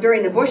 So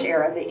during the Bush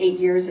era, the 8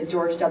 years of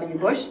George W.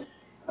 Bush,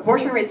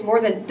 abortion rates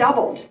more than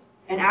doubled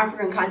in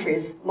African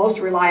countries most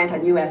reliant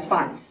on U.S.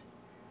 funds.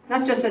 And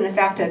that's just an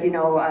effect of,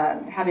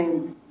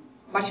 having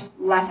much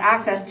less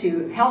access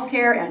to health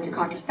care and to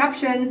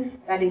contraception.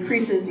 That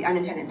increases the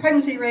unintended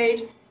pregnancy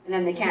rate, and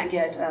then they can't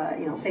get,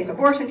 safe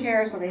abortion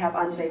care, so they have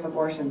unsafe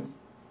abortions,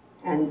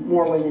 and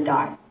more women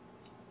die.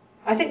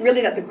 I think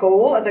really that the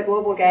goal of the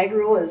global gag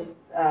rule is,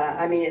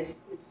 I think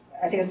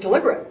it's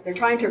deliberate. They're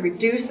trying to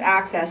reduce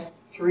access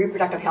to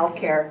reproductive health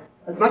care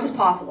as much as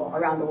possible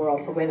around the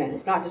world for women.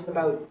 It's not just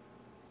about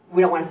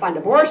we don't want to fund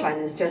abortion.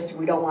 It's just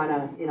we don't want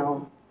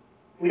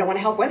to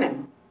help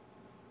women.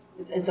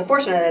 It's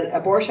unfortunate that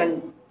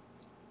abortion,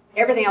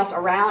 everything else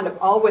around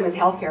all women's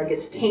health care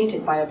gets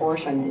tainted by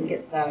abortion and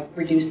gets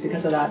reduced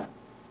because of that.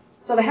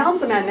 So the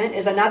Helms Amendment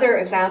is another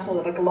example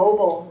of a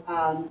global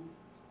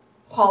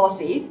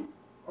policy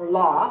or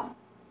law.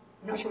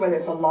 I'm not sure whether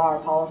it's a law or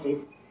policy.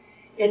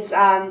 It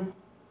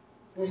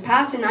was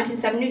passed in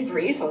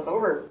 1973, so it's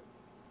over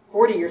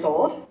 40 years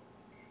old.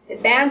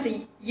 It bans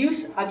the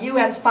use of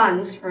U.S.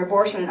 funds for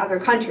abortion in other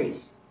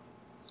countries.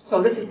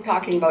 So this is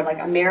talking about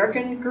like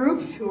American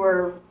groups who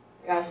are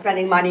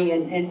spending money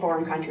in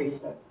foreign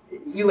countries,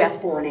 U.S.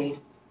 foreign aid.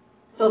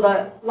 So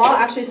the law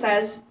actually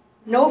says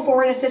no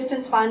foreign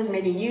assistance funds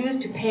may be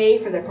used to pay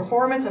for the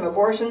performance of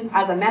abortion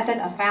as a method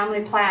of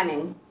family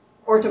planning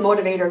or to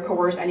motivate or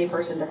coerce any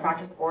person to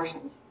practice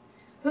abortions.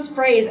 So this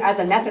phrase, as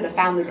a method of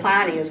family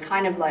planning, is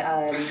kind of like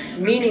a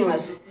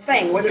meaningless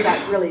thing. What does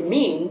that really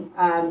mean?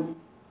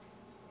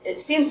 It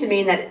seems to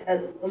mean that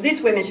at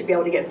least women should be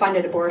able to get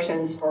funded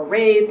abortions for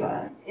rape,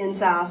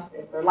 incest,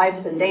 if their life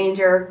is in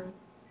danger.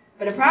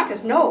 But in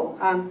practice,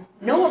 no.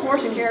 No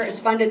abortion care is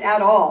funded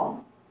at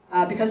all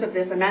because of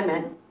this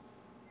amendment.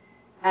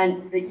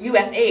 And the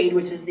USAID,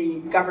 which is the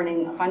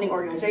governing funding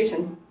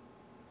organization,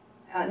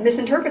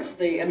 misinterprets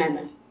the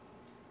amendment.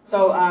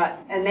 So,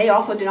 and they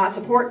also do not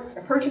support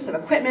the purchase of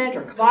equipment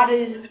or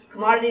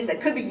commodities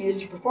that could be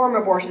used to perform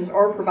abortions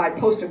or provide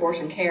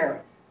post-abortion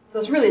care. So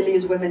this really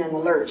leaves women in the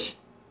lurch.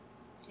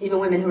 Even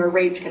women who are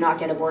raped cannot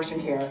get abortion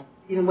care.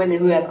 Even women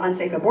who have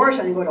unsafe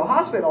abortion and go to a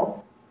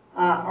hospital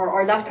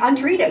are left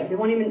untreated. They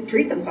won't even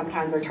treat them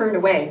sometimes. They're turned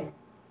away.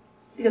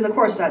 Because, of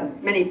course,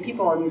 many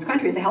people in these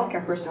countries, the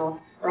healthcare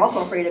personnel, are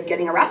also afraid of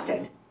getting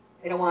arrested.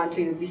 They don't want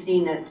to be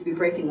seen to be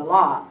breaking the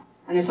law.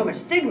 And there's so much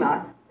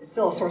stigma. It's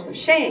still a source of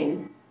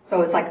shame.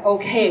 So it's like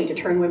okay to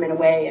turn women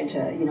away and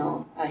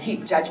to,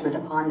 heap judgment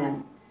upon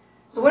them.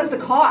 So what is the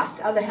cost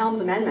of the Helms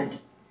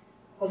Amendment?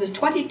 Well, there's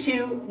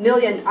 22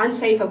 million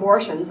unsafe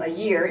abortions a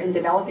year in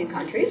developing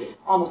countries,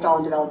 almost all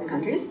in developing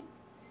countries.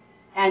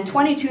 And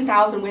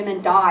 22,000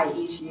 women die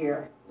each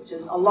year, which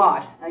is a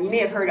lot. Now, you may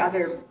have heard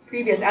other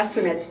previous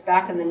estimates.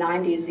 Back in the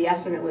 90s, the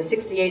estimate was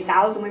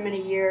 68,000 women a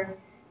year.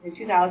 In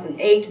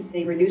 2008,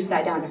 they reduced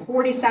that down to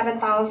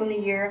 47,000 a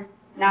year.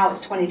 Now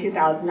it's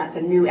 22,000. That's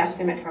a new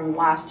estimate from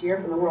last year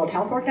from the World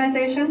Health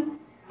Organization.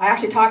 I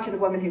actually talked to the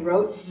woman who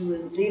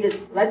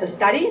led the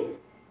study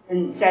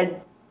and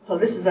said, so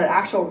this is an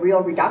actual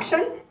real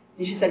reduction?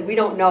 And she said, we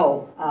don't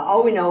know.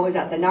 All we know is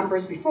that the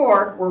numbers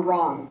before were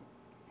wrong.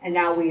 And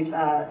now we've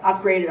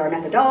upgraded our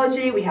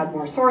methodology, we have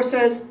more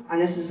sources,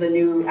 and this is the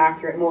new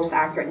most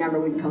accurate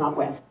number we can come up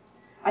with.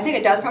 I think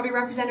it does probably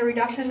represent a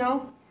reduction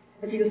though.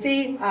 As you can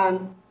see,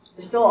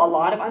 there's still a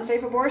lot of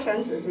unsafe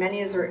abortions, as many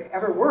as there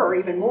ever were,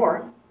 even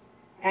more.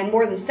 And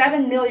more than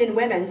 7 million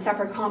women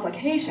suffer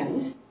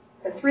complications,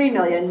 but 3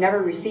 million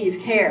never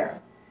receive care.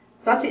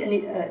 So that's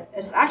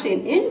it's actually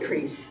an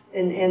increase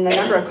in the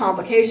number of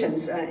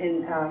complications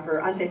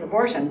for unsafe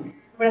abortion.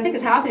 What I think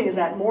is happening is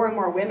that more and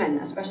more women,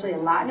 especially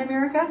in Latin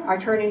America, are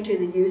turning to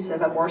the use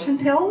of abortion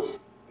pills,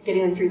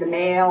 getting them through the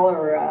mail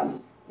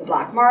or the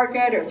black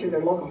market or through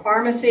their local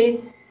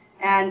pharmacy.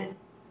 And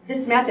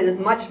this method is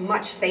much,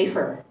 much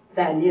safer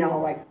than,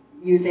 like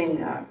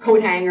using a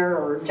coat hanger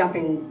or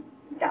jumping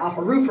off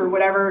a roof or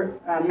whatever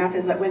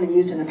methods that women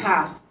used in the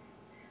past.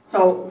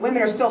 So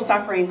women are still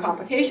suffering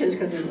complications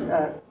because there's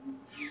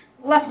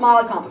less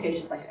mild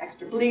complications like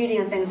extra bleeding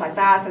and things like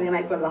that, so they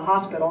might go to the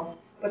hospital,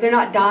 but they're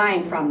not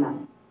dying from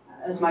them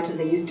as much as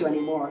they used to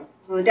anymore.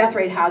 So the death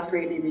rate has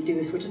greatly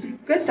reduced, which is a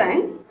good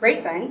thing,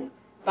 great thing,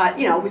 but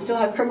we still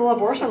have criminal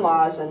abortion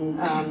laws and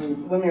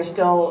women are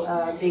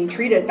still being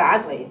treated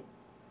badly.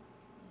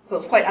 So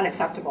it's quite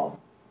unacceptable.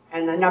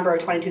 And the number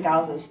of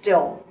 22,000 is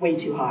still way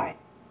too high.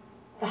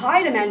 The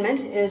Hyde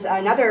Amendment is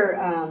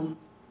another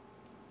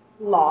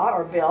law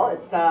or bill.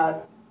 It's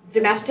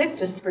domestic,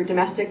 just for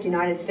domestic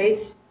United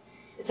States.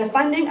 It's a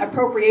funding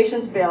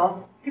appropriations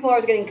bill. People are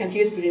always getting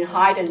confused between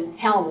Hyde and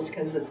Helms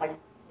because it's like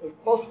they're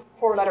both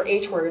four-letter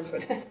H words,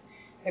 but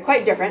they're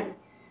quite different.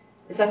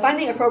 It's a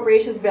funding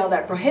appropriations bill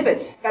that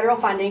prohibits federal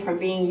funding from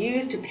being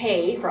used to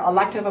pay for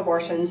elective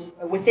abortions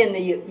within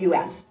the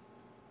U.S.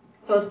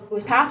 So it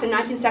was passed in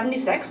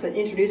 1976 and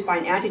introduced by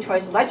an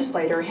anti-choice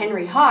legislator,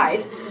 Henry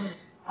Hyde,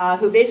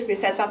 who basically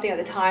said something at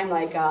the time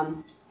like,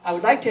 I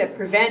would like to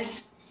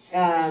prevent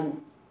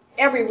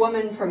every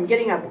woman from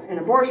getting an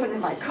abortion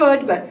if I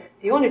could, but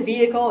the only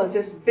vehicle is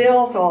this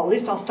bill, so at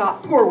least I'll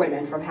stop poor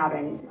women from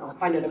having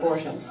funded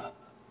abortions.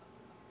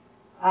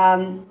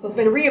 So it's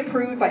been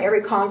reapproved by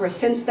every Congress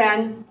since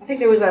then. I think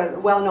there was a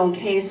well-known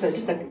case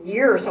just a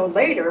year or so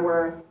later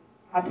where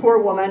a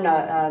poor woman,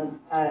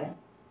 a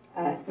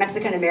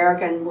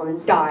Mexican-American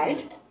woman,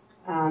 died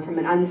from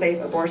an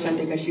unsafe abortion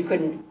because she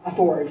couldn't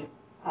afford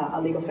a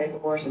legal safe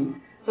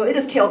abortion. So it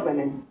has killed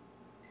women.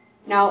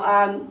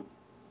 Now,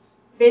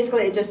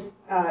 basically it just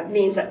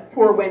means that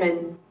poor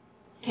women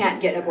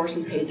can't get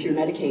abortions paid through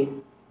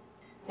Medicaid.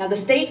 Now, the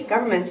state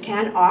governments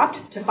can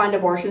opt to fund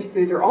abortions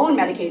through their own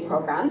Medicaid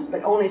programs,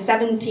 but only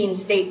 17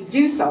 states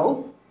do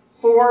so.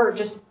 4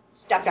 just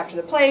stepped up to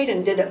the plate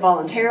and did it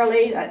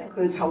voluntarily. That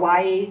includes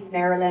Hawaii,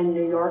 Maryland,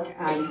 New York,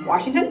 and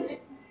Washington.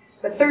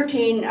 But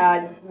 13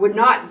 would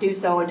not do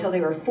so until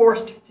they were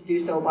forced to do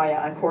so by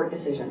a court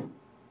decision.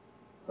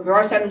 So there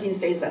are 17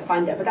 states that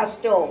fund it, but that's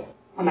still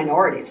a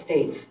minority of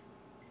states.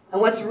 And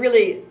what's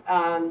really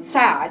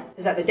sad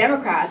is that the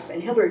Democrats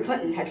and Hillary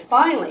Clinton had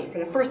finally, for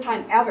the first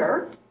time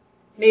ever,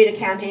 made a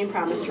campaign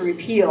promise to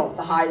repeal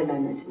the Hyde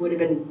Amendment. It would have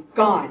been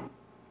gone.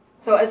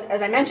 So as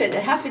I mentioned,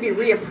 it has to be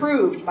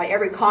reapproved by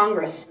every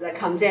Congress that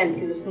comes in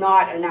because it's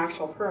not an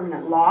actual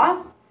permanent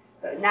law.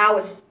 But now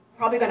what's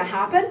probably going to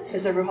happen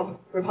is the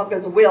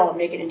Republicans will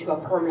make it into a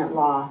permanent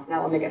law, and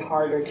that will make it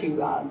harder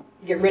to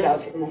get rid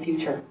of in the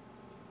future.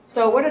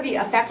 So what are the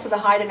effects of the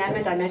Hyde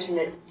Amendment? I mentioned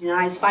it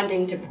denies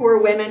funding to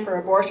poor women for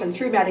abortion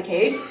through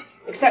Medicaid,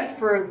 except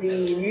for the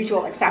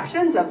usual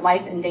exceptions of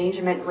life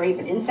endangerment, rape,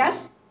 and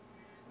incest.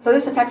 So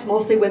this affects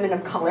mostly women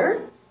of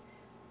color.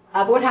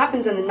 But what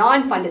happens in the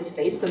non-funded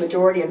states, the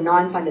majority of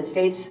non-funded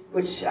states,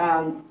 which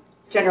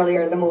generally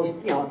are the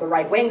most, the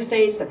right-wing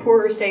states, the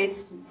poorer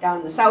states down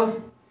in the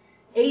south,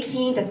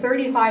 18 to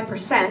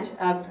 35%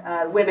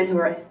 of women who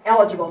are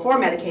eligible for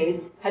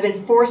Medicaid have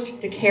been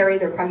forced to carry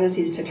their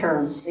pregnancies to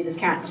term. They just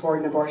can't afford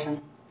an abortion.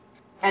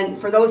 And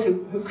for those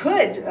who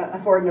could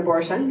afford an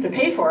abortion, to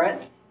pay for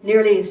it,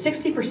 nearly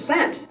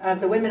 60% of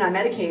the women on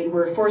Medicaid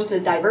were forced to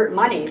divert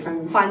money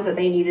from funds that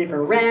they needed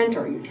for rent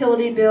or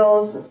utility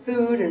bills,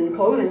 food and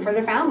clothing for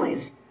their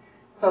families.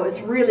 So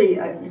it's really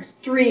an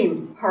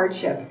extreme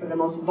hardship for the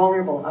most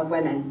vulnerable of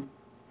women.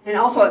 And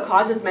also it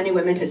causes many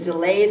women to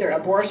delay their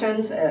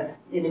abortions,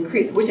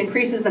 which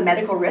increases the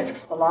medical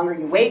risks the longer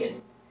you wait,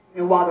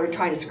 while they're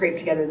trying to scrape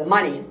together the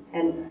money.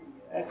 And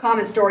a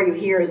common story you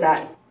hear is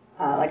that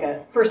like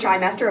a first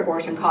trimester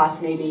abortion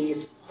costs maybe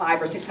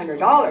 $500 or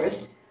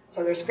 $600.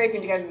 So they're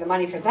scraping together the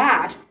money for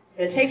that.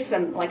 But it takes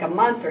them like a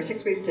month or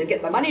 6 weeks to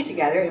get the money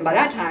together. And by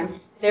that time,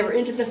 they were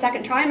into the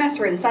second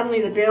trimester, and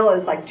suddenly the bill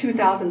is like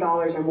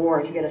 $2,000 or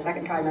more to get a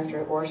second trimester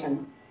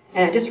abortion.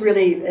 And it just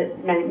really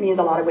it means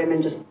a lot of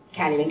women just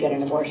can't even get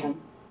an abortion.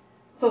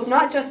 So it's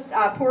not just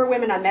poor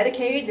women on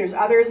Medicaid. There's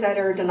others that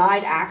are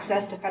denied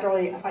access to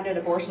federally funded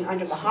abortion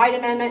under the Hyde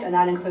Amendment, and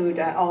that include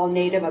all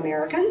Native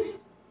Americans,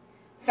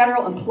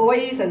 federal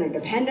employees and their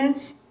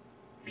dependents,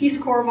 Peace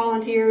Corps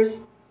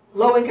volunteers,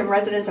 low-income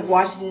residents of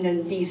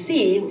Washington,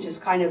 D.C., which is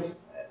kind of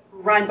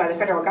run by the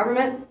federal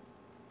government,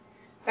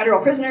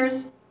 federal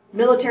prisoners,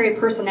 military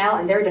personnel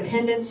and their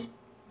dependents,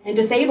 and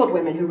disabled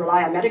women who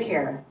rely on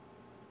Medicare.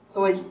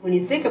 So when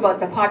you think about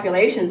the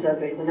populations of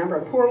the number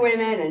of poor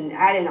women and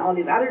add in all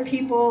these other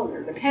people,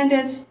 their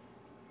dependents,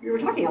 you were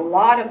talking a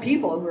lot of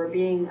people who are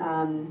being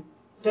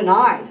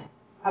denied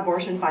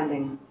abortion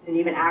funding and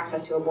even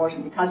access to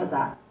abortion because of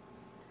that.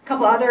 A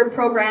couple other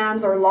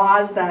programs or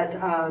laws that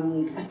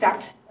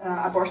affect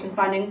abortion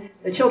funding.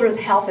 The Children's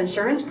Health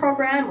Insurance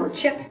Program, or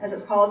CHIP as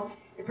it's called,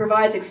 it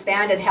provides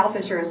expanded health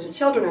insurance to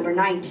children under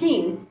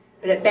 19,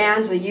 but it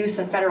bans the use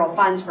of federal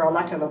funds for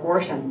elective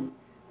abortion.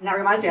 And that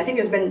reminds me, I think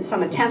there's been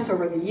some attempts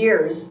over the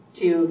years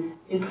to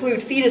include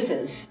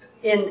fetuses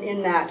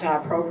in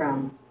that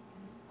program.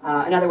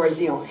 In other words,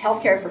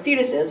 health care for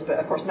fetuses, but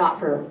of course not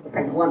for the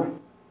pregnant woman.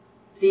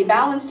 The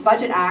Balanced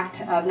Budget Act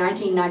of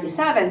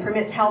 1997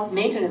 permits health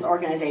maintenance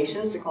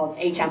organizations, they're called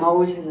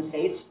HMOs in the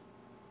States,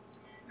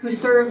 who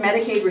serve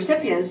Medicaid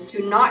recipients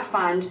to not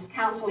fund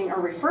counseling or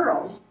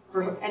referrals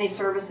for any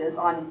services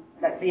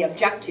that they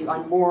object to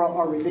on moral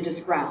or religious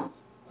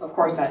grounds. So of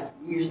course that's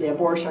usually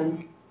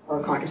abortion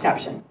or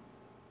contraception.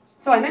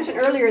 So I mentioned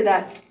earlier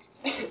that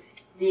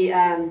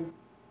the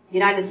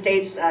United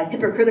States,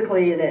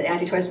 hypocritically, the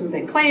anti-choice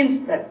movement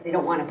claims that they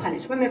don't want to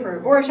punish women for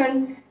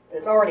abortion, but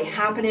it's already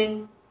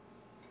happening.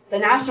 The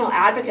National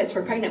Advocates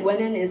for Pregnant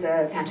Women is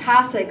a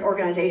fantastic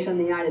organization in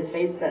the United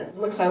States that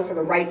looks out for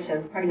the rights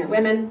of pregnant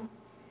women,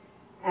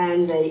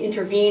 and they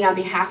intervene on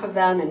behalf of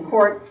them in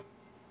court.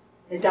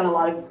 They've done a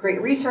lot of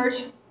great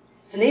research,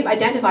 and they've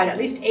identified at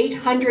least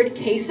 800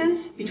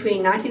 cases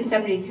between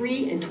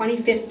 1973 and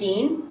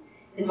 2015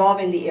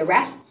 involving the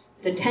arrests,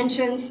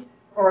 detentions,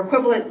 or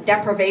equivalent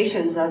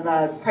deprivations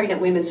of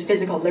pregnant women's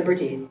physical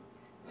liberty.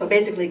 So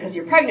basically, because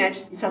you're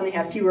pregnant, you suddenly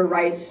have fewer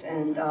rights,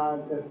 and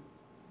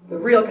the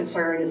real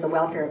concern is the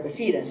welfare of the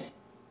fetus.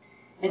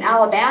 In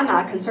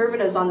Alabama,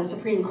 conservatives on the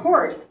Supreme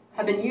Court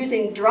have been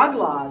using drug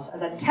laws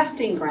as a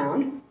testing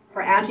ground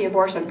for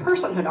anti-abortion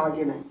personhood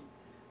arguments.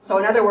 So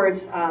in other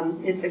words,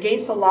 it's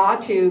against the law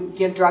to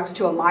give drugs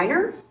to a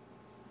minor.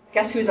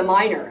 Guess who's a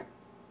minor?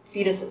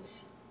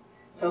 Fetuses.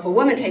 So if a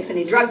woman takes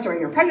any drugs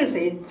during her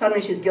pregnancy,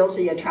 suddenly she's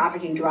guilty of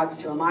trafficking drugs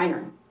to a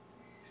minor.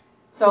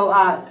 So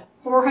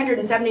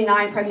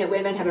 479 pregnant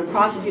women have been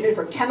prosecuted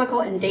for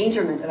chemical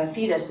endangerment of a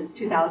fetus since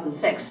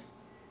 2006.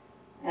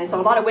 And so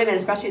a lot of women,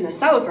 especially in the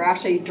South, are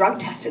actually drug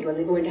tested when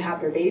they go in to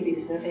have their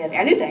babies. And if they have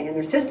anything in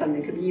their system,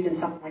 it could be even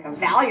something like a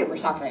Valium or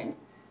something,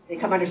 they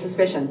come under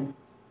suspicion.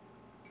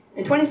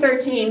 In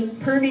 2013,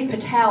 Purvi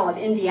Patel of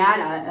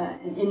Indiana,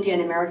 an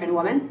Indian American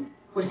woman,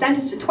 was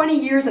sentenced to 20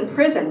 years in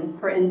prison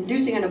for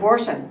inducing an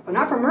abortion. So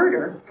not for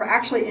murder, for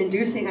actually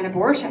inducing an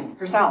abortion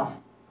herself.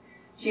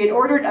 She had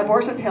ordered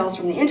abortion pills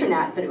from the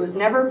internet, but it was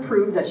never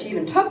proved that she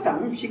even took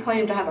them. She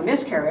claimed to have a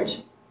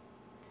miscarriage.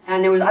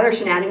 And there was other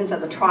shenanigans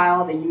at the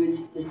trial. They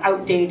used this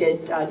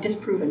outdated,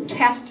 disproven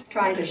test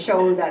trying to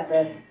show that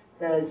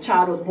the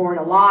child was born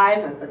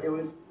alive, but there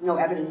was no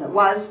evidence that it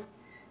was.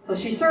 So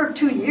she served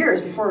 2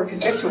 years before her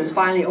conviction was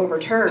finally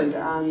overturned,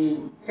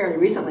 fairly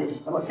recently,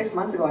 just about 6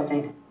 months ago, I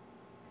think.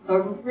 So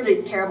a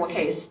really terrible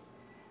case.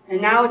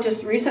 And now,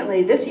 just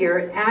recently this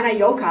year, Anna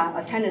Yoka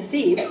of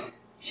Tennessee,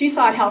 she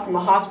sought help from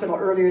a hospital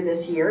earlier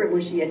this year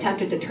when she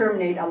attempted to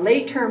terminate a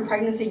late-term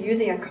pregnancy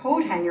using a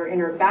coat hanger in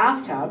her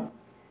bathtub.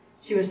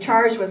 She was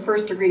charged with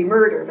first-degree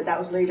murder, but that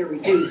was later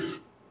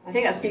reduced. I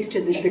think that speaks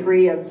to the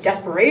degree of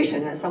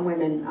desperation that some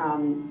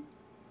women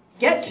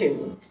get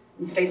to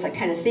in states like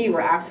Tennessee,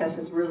 where access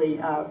is really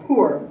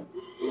poor.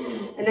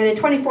 And then in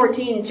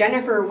 2014,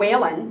 Jennifer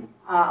Whalen,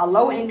 a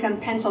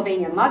low-income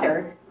Pennsylvania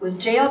mother, was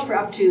jailed for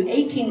up to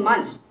 18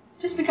 months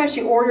just because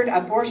she ordered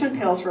abortion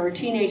pills for her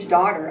teenage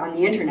daughter on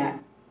the internet.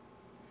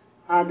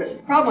 The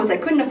problem was they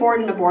couldn't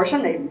afford an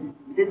abortion. They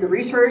did the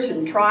research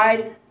and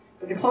tried,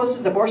 but the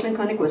closest abortion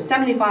clinic was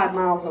 75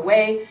 miles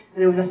away,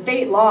 and there was a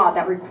state law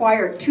that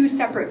required 2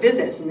 separate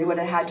visits, and they would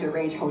have had to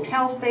arrange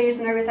hotel stays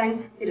and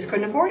everything. They just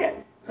couldn't afford it.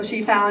 So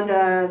she found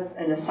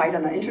a site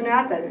on the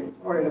internet that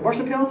ordered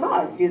abortion pills. Oh,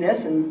 I'll do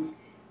this, and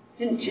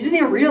she didn't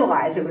even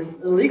realize it was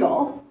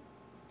illegal,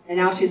 and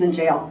now she's in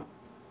jail.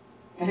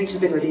 I think she's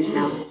been released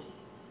now.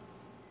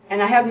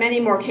 And I have many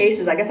more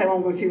cases. I guess I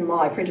won't go through them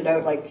all. I printed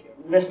out like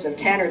a list of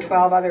 10 or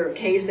 12 other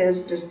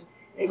cases. Just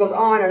it goes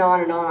on and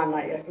on and on,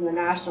 like from the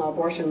National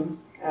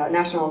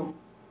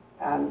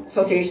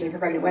Association for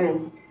Pregnant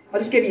Women. I'll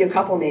just give you a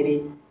couple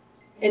maybe.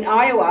 In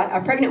Iowa,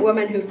 a pregnant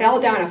woman who fell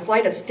down a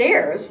flight of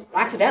stairs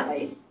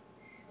accidentally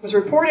was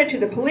reported to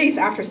the police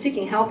after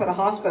seeking help at a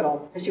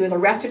hospital, and she was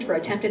arrested for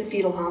attempted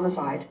fetal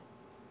homicide.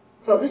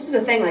 So this is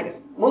a thing, like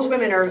most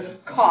women are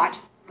caught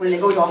when they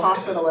go to a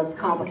hospital with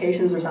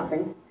complications or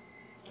something.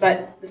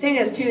 But the thing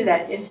is, too,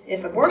 that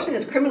if abortion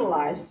is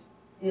criminalized,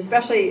 and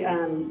especially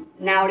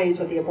nowadays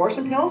with the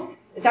abortion pills,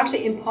 it's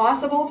actually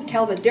impossible to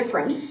tell the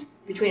difference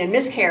between a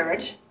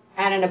miscarriage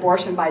and an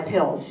abortion by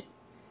pills.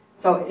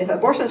 So if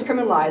abortion is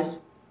criminalized,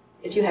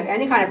 if you have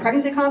any kind of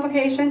pregnancy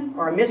complication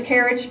or a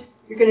miscarriage,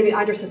 you're going to be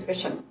under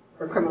suspicion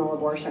for criminal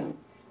abortion.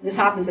 This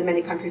happens in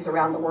many countries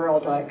around the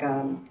world, like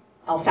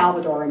El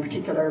Salvador in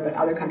particular, but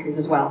other countries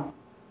as well.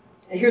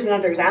 And here's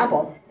another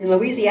example. In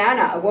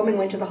Louisiana, a woman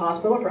went to the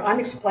hospital for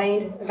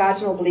unexplained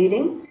vaginal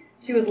bleeding.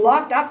 She was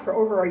locked up for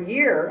over a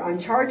year on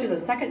charges of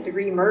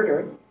second-degree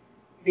murder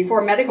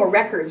before medical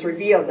records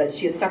revealed that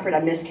she had suffered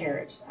a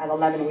miscarriage at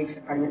 11 weeks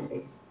of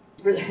pregnancy.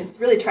 It's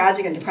really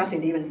tragic and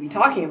depressing to even be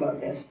talking about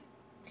this.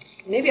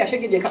 Maybe I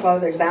should give you a couple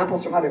other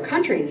examples from other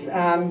countries.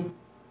 In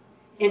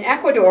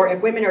Ecuador,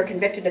 if women are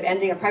convicted of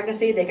ending a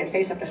pregnancy, they can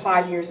face up to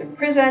 5 years in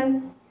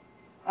prison.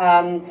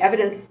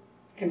 Evidence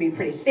can be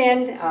pretty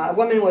thin. A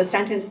woman was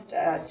sentenced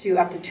to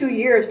up to 2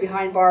 years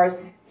behind bars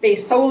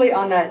based solely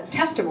on the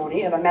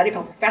testimony of a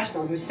medical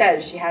professional who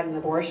says she had an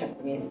abortion.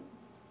 I mean,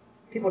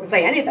 people can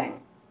say anything.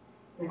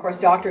 And of course,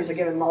 doctors are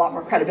given a lot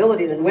more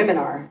credibility than women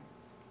are.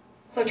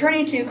 So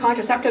turning to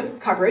contraceptive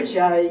coverage,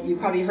 you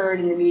probably heard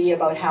in the media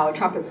about how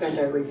Trump is going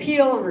to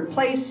repeal and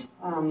replace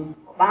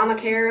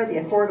Obamacare, the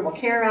Affordable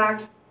Care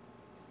Act.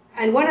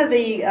 And one of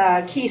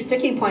the key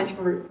sticking points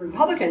for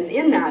Republicans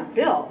in that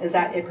bill is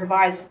that it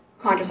provides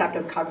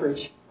contraceptive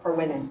coverage for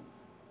women.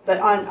 But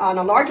on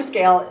a larger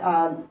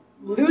scale,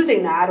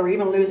 losing that or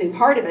even losing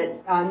part of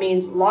it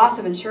means loss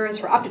of insurance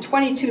for up to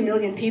 22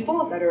 million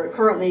people that are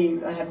currently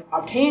have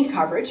obtained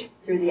coverage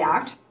through the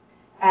act.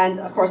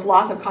 And, of course,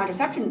 loss of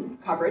contraception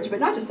coverage,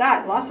 but not just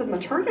that, loss of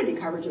maternity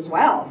coverage as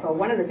well. So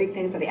one of the big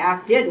things that the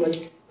act did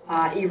was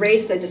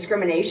erase the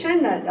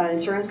discrimination that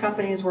insurance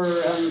companies were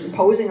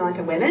imposing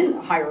onto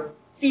women, higher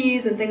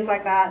fees and things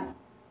like that.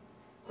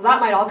 So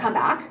that might all come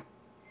back.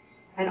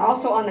 And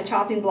also on the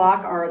chopping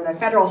block are the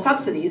federal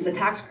subsidies, the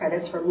tax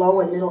credits for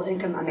low and middle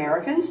income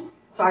Americans.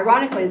 So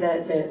ironically,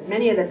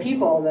 many of the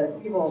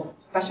people,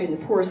 especially in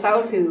the poor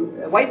South,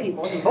 white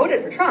people who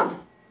voted for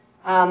Trump,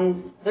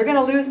 they're going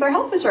to lose their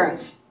health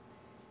insurance.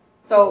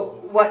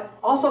 So what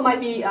also might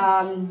be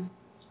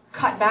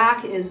cut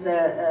back is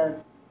the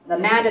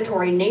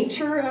mandatory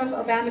nature of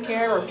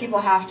Obamacare, where people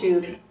have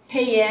to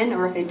pay in,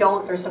 or if they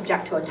don't, they're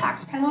subject to a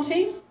tax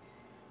penalty.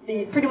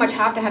 You pretty much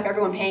have to have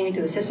everyone paying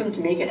into the system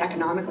to make it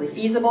economically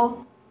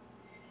feasible.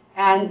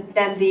 And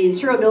then the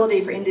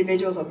insurability for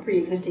individuals with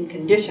pre-existing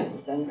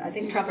conditions. And I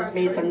think Trump has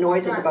made some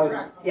noises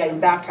about, he's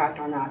backtracked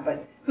on that,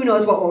 but who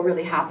knows what will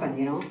really happen,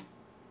 you know.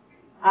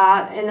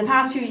 In the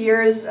past few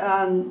years,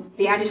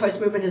 the anti-choice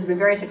movement has been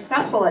very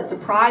successful at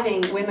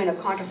depriving women of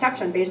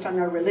contraception based on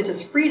their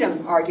religious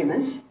freedom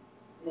arguments.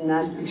 And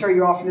I'm sure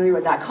you're all familiar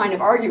with that kind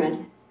of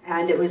argument.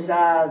 And it was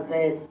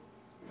the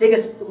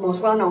biggest,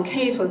 most well-known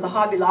case was the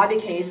Hobby Lobby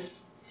case,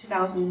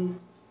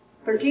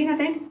 2013, I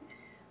think.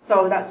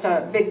 So that's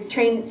a big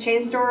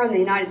chain store in the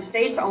United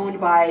States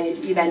owned by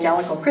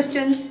evangelical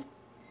Christians.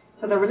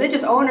 So the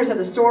religious owners of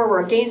the store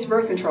were against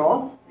birth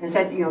control and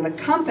said, the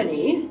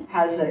company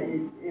has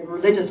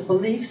religious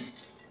beliefs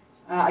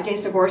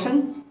against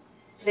abortion.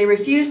 They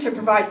refused to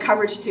provide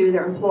coverage to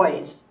their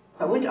employees.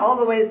 So it went all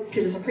the way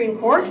to the Supreme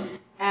Court,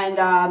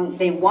 and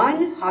they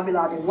won. Hobby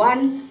Lobby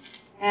won.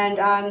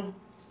 And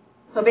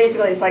so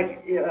basically it's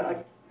like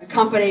a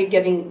company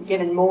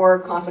given more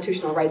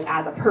constitutional rights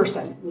as a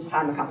person. This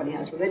time a company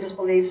has religious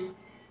beliefs.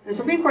 The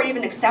Supreme Court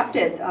even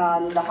accepted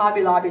the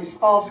Hobby Lobby's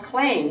false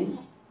claim.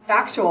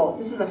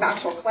 This is a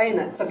factual claim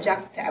that's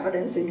subject to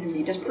evidence and can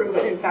be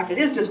disproven. In fact, it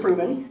is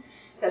disproven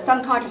that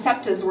some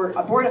contraceptives were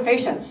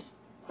abortifacients.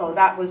 So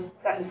that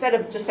instead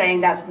of just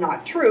saying that's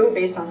not true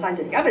based on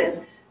scientific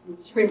evidence,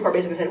 the Supreme Court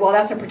basically said, well,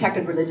 that's a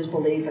protected religious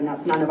belief and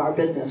that's none of our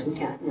business. We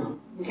can't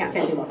say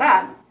anything about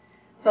that.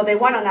 So they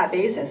won on that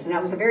basis, and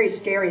that was a very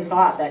scary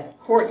thought that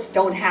courts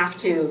don't have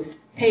to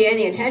pay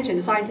any attention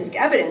to scientific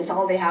evidence.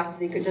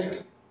 They could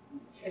just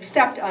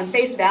accept on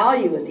face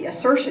value the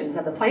assertions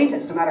of the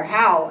plaintiffs, no matter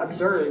how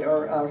absurd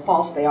or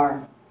false they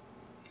are.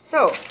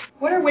 So,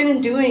 what are women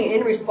doing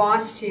in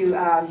response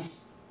to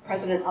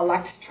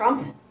President-elect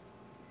Trump?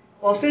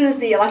 Well, as soon as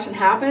the election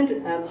happened,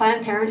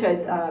 Planned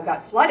Parenthood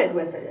got flooded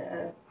with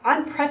an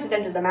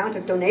unprecedented amount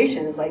of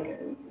donations.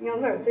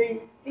 They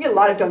get a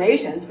lot of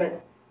donations,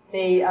 but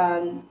they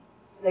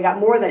got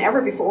more than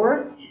ever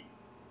before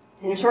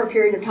in a short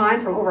period of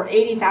time from over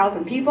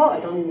 80,000 people. I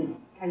can't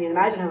even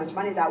imagine how much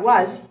money that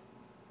was.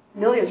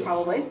 Millions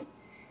probably.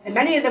 And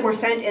many of them were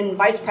sent in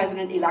Vice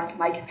President-elect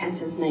Mike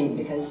Pence's name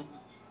because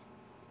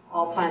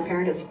all Planned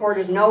Parenthood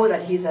supporters know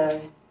that he's a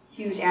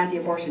huge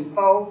anti-abortion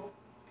foe.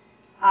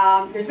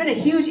 There's been a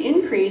huge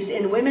increase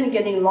in women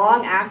getting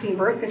long-acting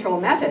birth control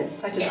methods,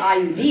 such as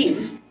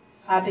IUDs,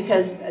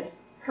 because it's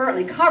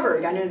currently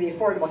covered under the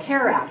Affordable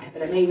Care Act,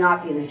 but it may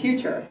not be in the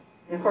future.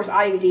 And of course,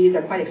 IUDs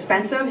are quite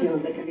expensive.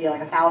 They can be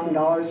like $1,000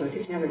 or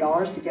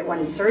 $1,500 to get one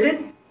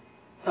inserted.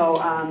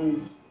 So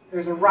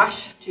there's a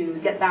rush to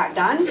get that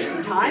done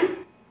in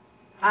time.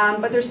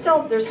 But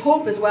there's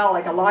hope as well.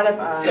 Like a lot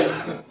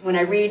of, when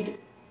I read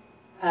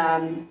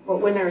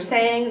what women are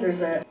saying,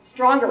 there's a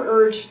stronger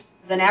urge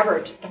than ever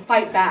to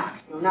fight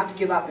back, not to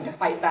give up, but to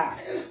fight back.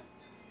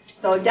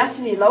 So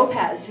Destiny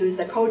Lopez, who's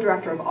the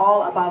co-director of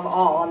All Above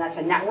All, and that's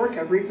a network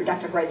of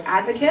reproductive rights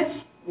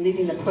advocates, they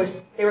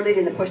were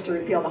leading the push to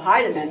repeal the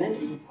Hyde Amendment,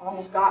 and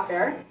almost got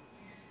there.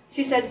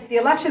 She said, the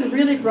election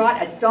really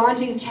brought a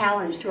daunting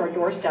challenge to our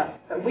doorstep,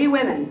 but we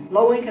women,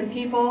 low-income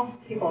people,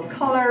 people of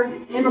color,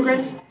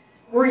 immigrants,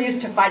 we're used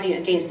to fighting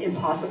against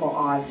impossible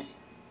odds.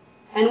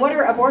 And what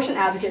are abortion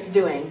advocates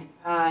doing?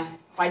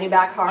 Fighting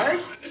back hard,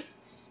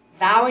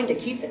 vowing to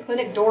keep the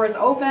clinic doors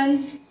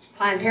open.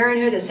 Planned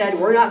Parenthood has said,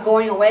 we're not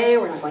going away,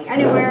 we're not going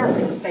anywhere, we're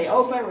going to stay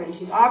open, we're going to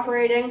keep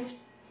operating.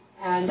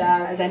 And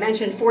as I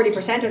mentioned,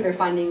 40% of their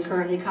funding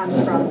currently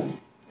comes from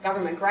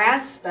government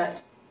grants,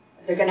 but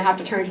they're going to have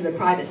to turn to the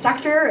private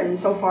sector, and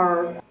so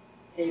far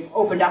they've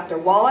opened up their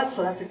wallets,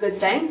 so that's a good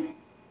thing.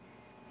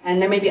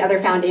 And there may be other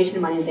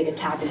foundation money that they could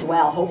tap as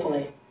well,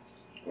 hopefully.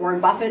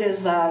 Warren Buffett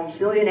is a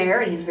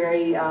billionaire, and he's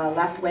very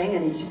left-wing,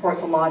 and he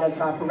supports a lot of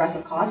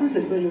progressive causes,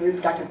 including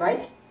reproductive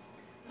rights.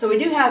 So we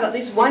do have at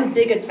least one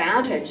big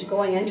advantage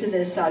going into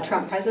this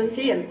Trump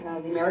presidency, and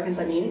the Americans,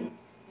 I mean.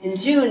 In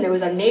June, there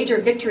was a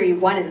major victory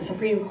won in the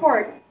Supreme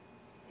Court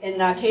in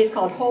a case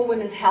called Whole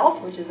Women's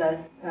Health, which is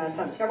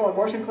several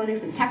abortion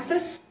clinics in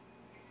Texas,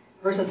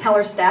 versus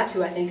Hellerstedt,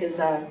 who I think is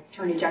the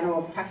Attorney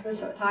General of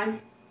Texas at the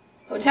time.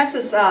 So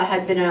Texas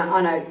had been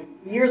on a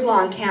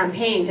years-long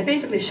campaign to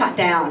basically shut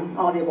down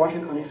all the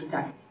abortion clinics in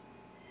Texas.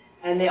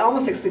 And they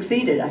almost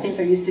succeeded. I think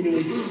there used to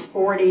be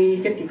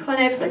 40, 50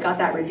 clinics. They got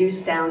that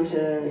reduced down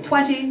to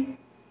 20.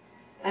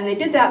 And they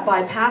did that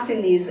by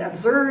passing these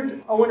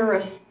absurd,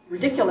 onerous,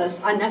 ridiculous,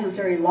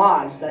 unnecessary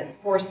laws that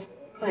forced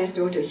clinics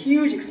to go to a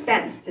huge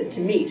expense to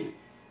meet.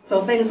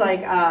 So things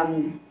like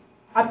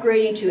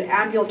upgrading to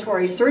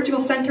ambulatory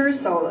surgical centers,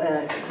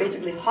 so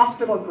basically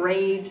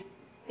hospital-grade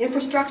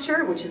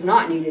infrastructure, which is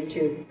not needed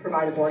to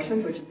provide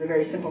abortions, which is a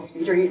very simple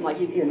procedure.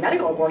 Even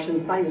medical abortions,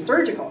 it's not even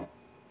surgical.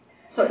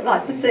 So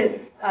this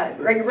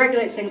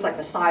regulates things like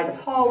the size of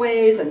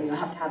hallways, and you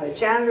have to have a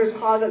janitor's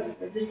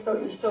closet this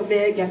so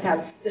big, you have to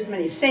have this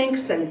many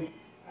sinks, and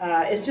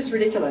it's just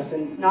ridiculous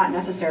and not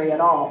necessary at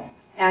all.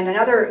 And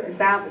another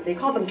example, they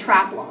call them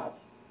trap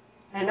laws.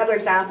 And another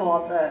example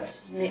of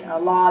the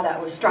law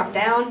that was struck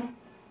down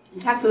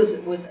in Texas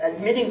was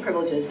admitting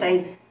privileges,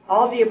 saying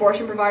all of the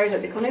abortion providers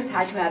at the clinics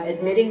had to have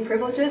admitting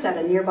privileges at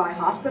a nearby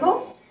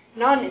hospital.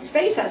 And on its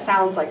face, that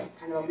sounds like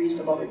kind of a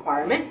reasonable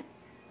requirement.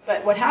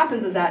 But what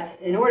happens is that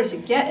in order to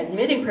get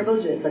admitting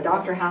privileges, the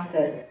doctor has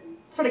to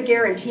sort of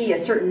guarantee a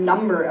certain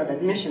number of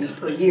admissions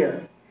per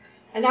year.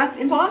 And that's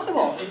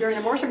impossible if you're an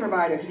abortion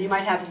provider, because you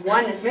might have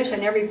one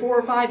admission every 4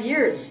 or 5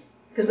 years,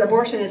 because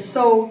abortion is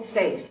so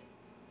safe.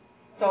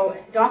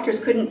 So doctors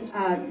couldn't,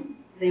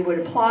 they would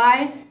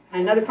apply.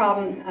 And another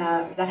problem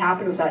that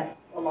happened was that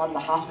a lot of the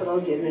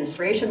hospitals, the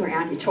administration, were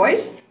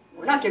anti-choice.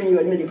 We're not giving you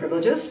admitting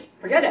privileges,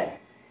 forget it.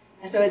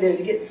 And so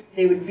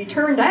they would be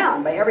turned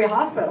down by every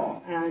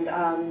hospital,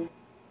 and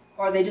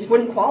or they just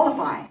wouldn't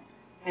qualify.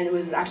 And it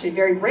was actually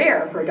very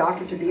rare for a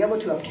doctor to be able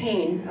to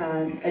obtain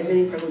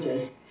admitting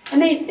privileges.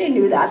 And they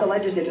knew that, the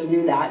legislators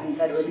knew that, and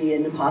that it would be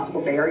an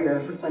impossible barrier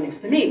for clinics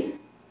to meet.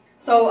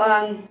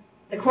 So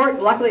the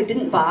court luckily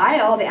didn't buy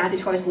all the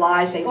anti-choice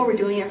lies saying, oh, we're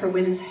doing it for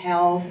women's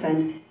health,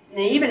 and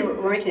they even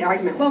were making the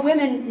argument, well,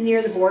 women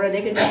near the border,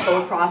 they can just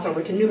go across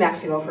over to New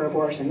Mexico for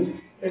abortions.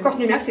 But of course,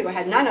 New Mexico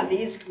had none of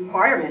these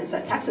requirements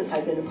that Texas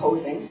had been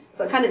imposing,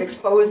 so it kind of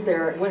exposed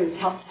their women's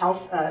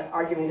health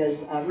argument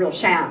as a real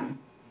sham.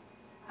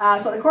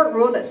 So the court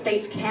ruled that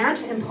states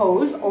can't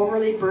impose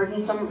overly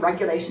burdensome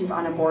regulations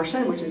on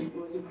abortion, which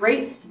was a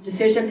great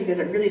decision because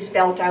it really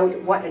spelled out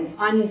what an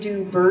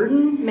undue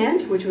burden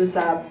meant, which was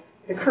the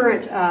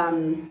current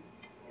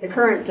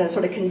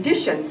sort of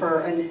condition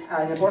for an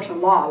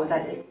abortion law was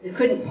that it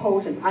couldn't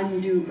pose an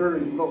undue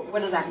burden. But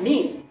what does that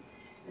mean?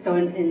 So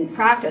in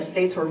practice,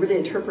 states were really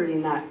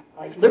interpreting that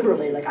like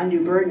liberally, like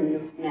undue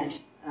burden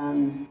meant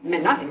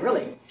nothing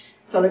really.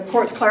 So the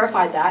courts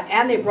clarified that,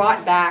 and they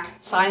brought back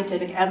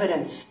scientific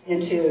evidence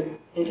into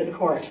the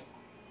court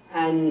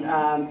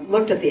and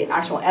looked at the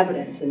actual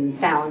evidence and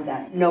found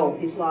that no,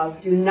 these laws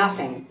do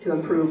nothing to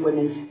improve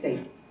women's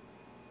safety.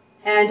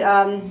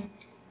 And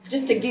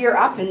just to gear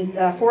up, and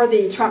for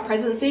the Trump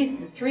presidency,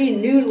 3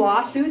 new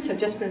lawsuits have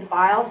just been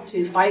filed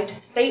to fight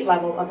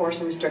state-level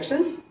abortion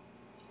restrictions.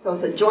 So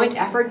it's a joint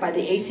effort by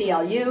the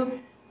ACLU,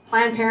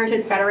 Planned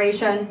Parenthood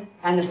Federation,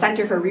 and the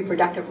Center for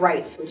Reproductive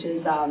Rights, which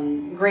is a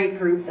great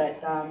group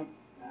of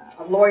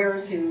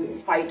lawyers who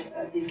fight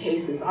these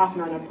cases,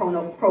 often on a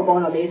pro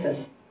bono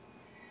basis.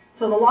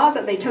 So the laws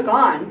that they took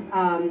on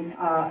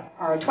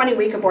are a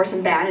 20-week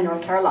abortion ban in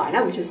North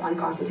Carolina, which is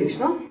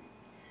unconstitutional.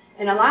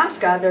 In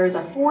Alaska, there is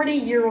a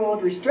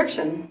 40-year-old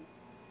restriction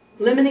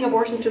limiting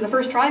abortions to the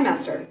first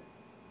trimester.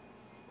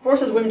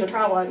 Forces women to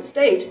travel out of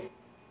state.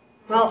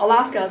 Well,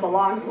 Alaska is a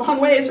long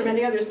ways from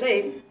any other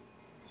state.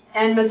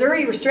 And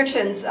Missouri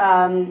restrictions,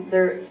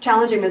 they're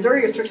challenging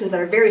Missouri restrictions that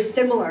are very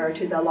similar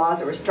to the laws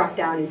that were struck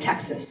down in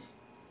Texas.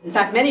 In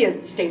fact, many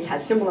of the states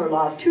had similar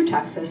laws to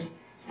Texas,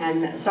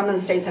 and some of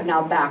the states have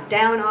now backed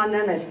down on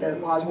them if the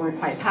laws weren't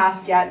quite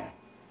passed yet.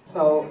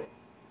 So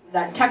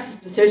that Texas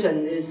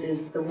decision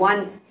is the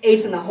one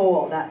ace in the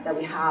hole that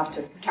we have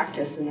to protect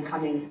us in the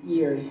coming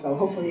years. So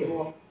hopefully it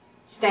will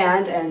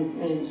stand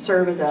and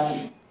serve as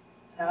a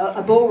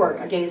bulwark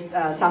against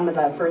some of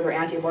the further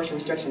anti-abortion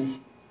restrictions.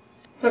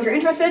 So if you're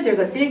interested, there's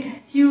a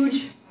big,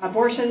 huge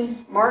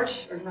abortion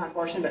march, or not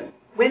abortion, but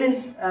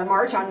women's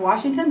march on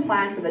Washington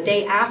planned for the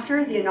day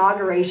after the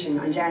inauguration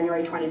on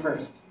January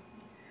 21st.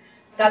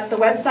 That's the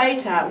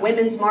website,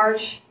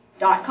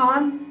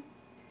 womensmarch.com.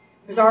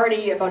 There's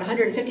already about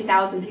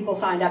 150,000 people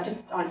signed up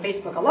just on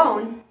Facebook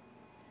alone.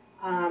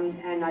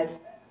 And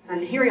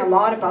I'm hearing a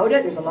lot about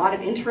it. There's a lot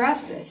of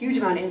interest, a huge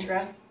amount of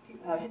interest.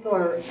 People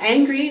are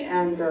angry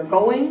and they're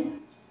going.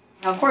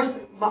 Now, of course,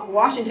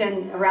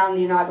 Washington around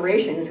the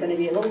inauguration is going to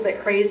be a little bit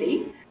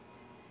crazy.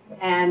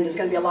 And there's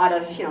going to be a lot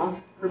of,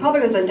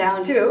 Republicans in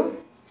town too.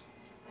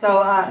 So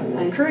I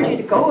encourage you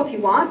to go if you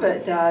want,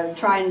 but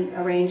try and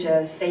arrange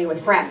a stay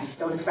with friends.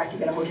 Don't expect to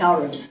get a hotel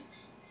room. And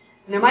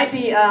there might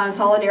be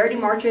solidarity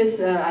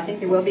marches. I think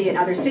there will be in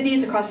other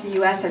cities across the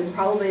U.S. and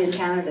probably in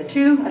Canada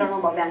too. I don't know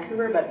about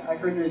Vancouver, but I've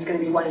heard there's going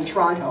to be one in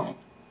Toronto.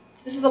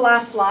 This is the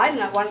last slide, and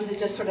I wanted to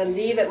just sort of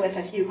leave it with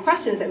a few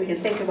questions that we can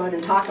think about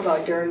and talk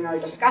about during our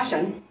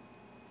discussion.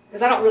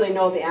 Because I don't really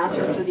know the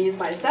answers to these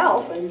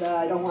myself, and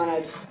I don't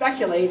want to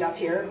speculate up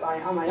here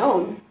on my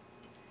own.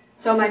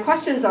 So my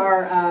questions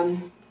are,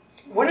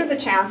 what are the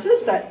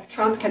chances that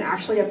Trump can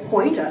actually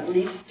appoint at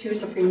least 2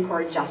 Supreme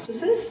Court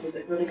justices? Is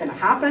it really going to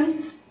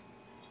happen?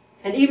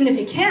 And even if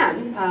he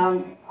can,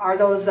 are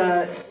those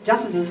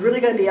justices really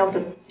going to be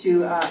able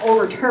to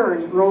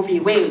overturn Roe v.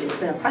 Wade? It's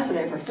been a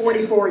precedent for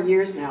 44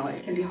 years now.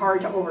 It can be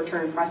hard to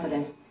overturn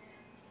precedent.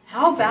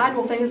 How bad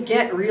will things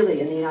get really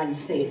in the United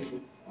States?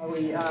 Are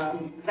we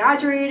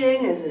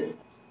exaggerating? Is it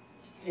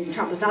maybe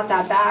Trump is not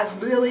that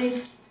bad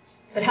really?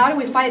 But how do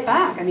we fight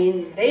back? I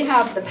mean, they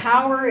have the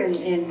power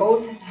in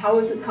both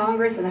Houses of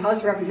Congress and the House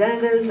of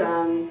Representatives.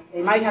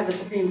 They might have the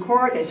Supreme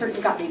Court. They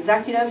certainly got the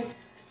executive.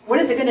 What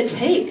is it going to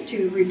take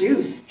to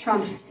reduce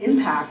Trump's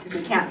impact if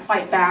we can't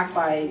fight back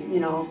by,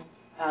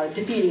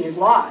 defeating his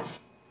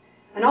laws?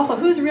 And also,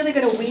 who's really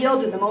going to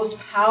wield the most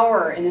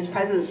power in this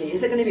presidency?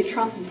 Is it going to be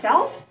Trump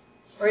himself?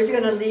 Or is he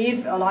going to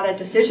leave a lot of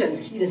decisions,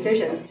 key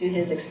decisions, to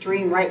his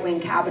extreme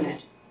right-wing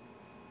cabinet?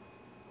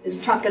 Is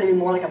Trump going to be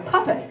more like a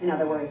puppet, in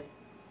other words?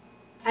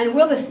 And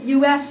will the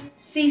U.S.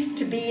 cease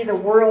to be the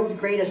world's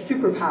greatest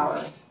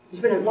superpower?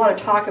 There's been a lot of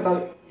talk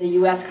about the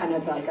U.S. kind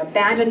of like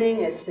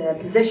abandoning its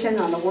position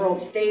on the world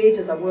stage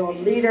as a world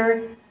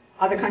leader.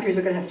 Other countries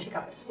are going to have to take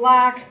up the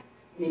slack.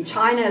 I mean,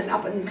 China is an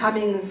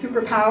up-and-coming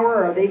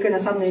superpower. Are they going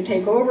to suddenly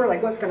take over?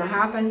 Like, what's going to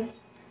happen?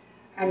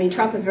 I mean,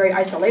 Trump is very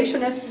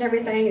isolationist and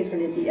everything. He's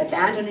going to be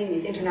abandoning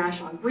these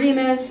international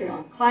agreements,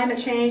 climate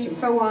change and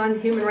so on,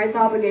 human rights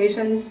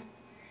obligations.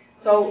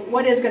 So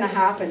what is going to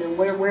happen, and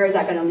where is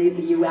that going to leave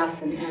the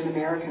U.S. and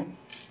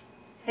Americans?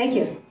 Thank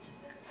you.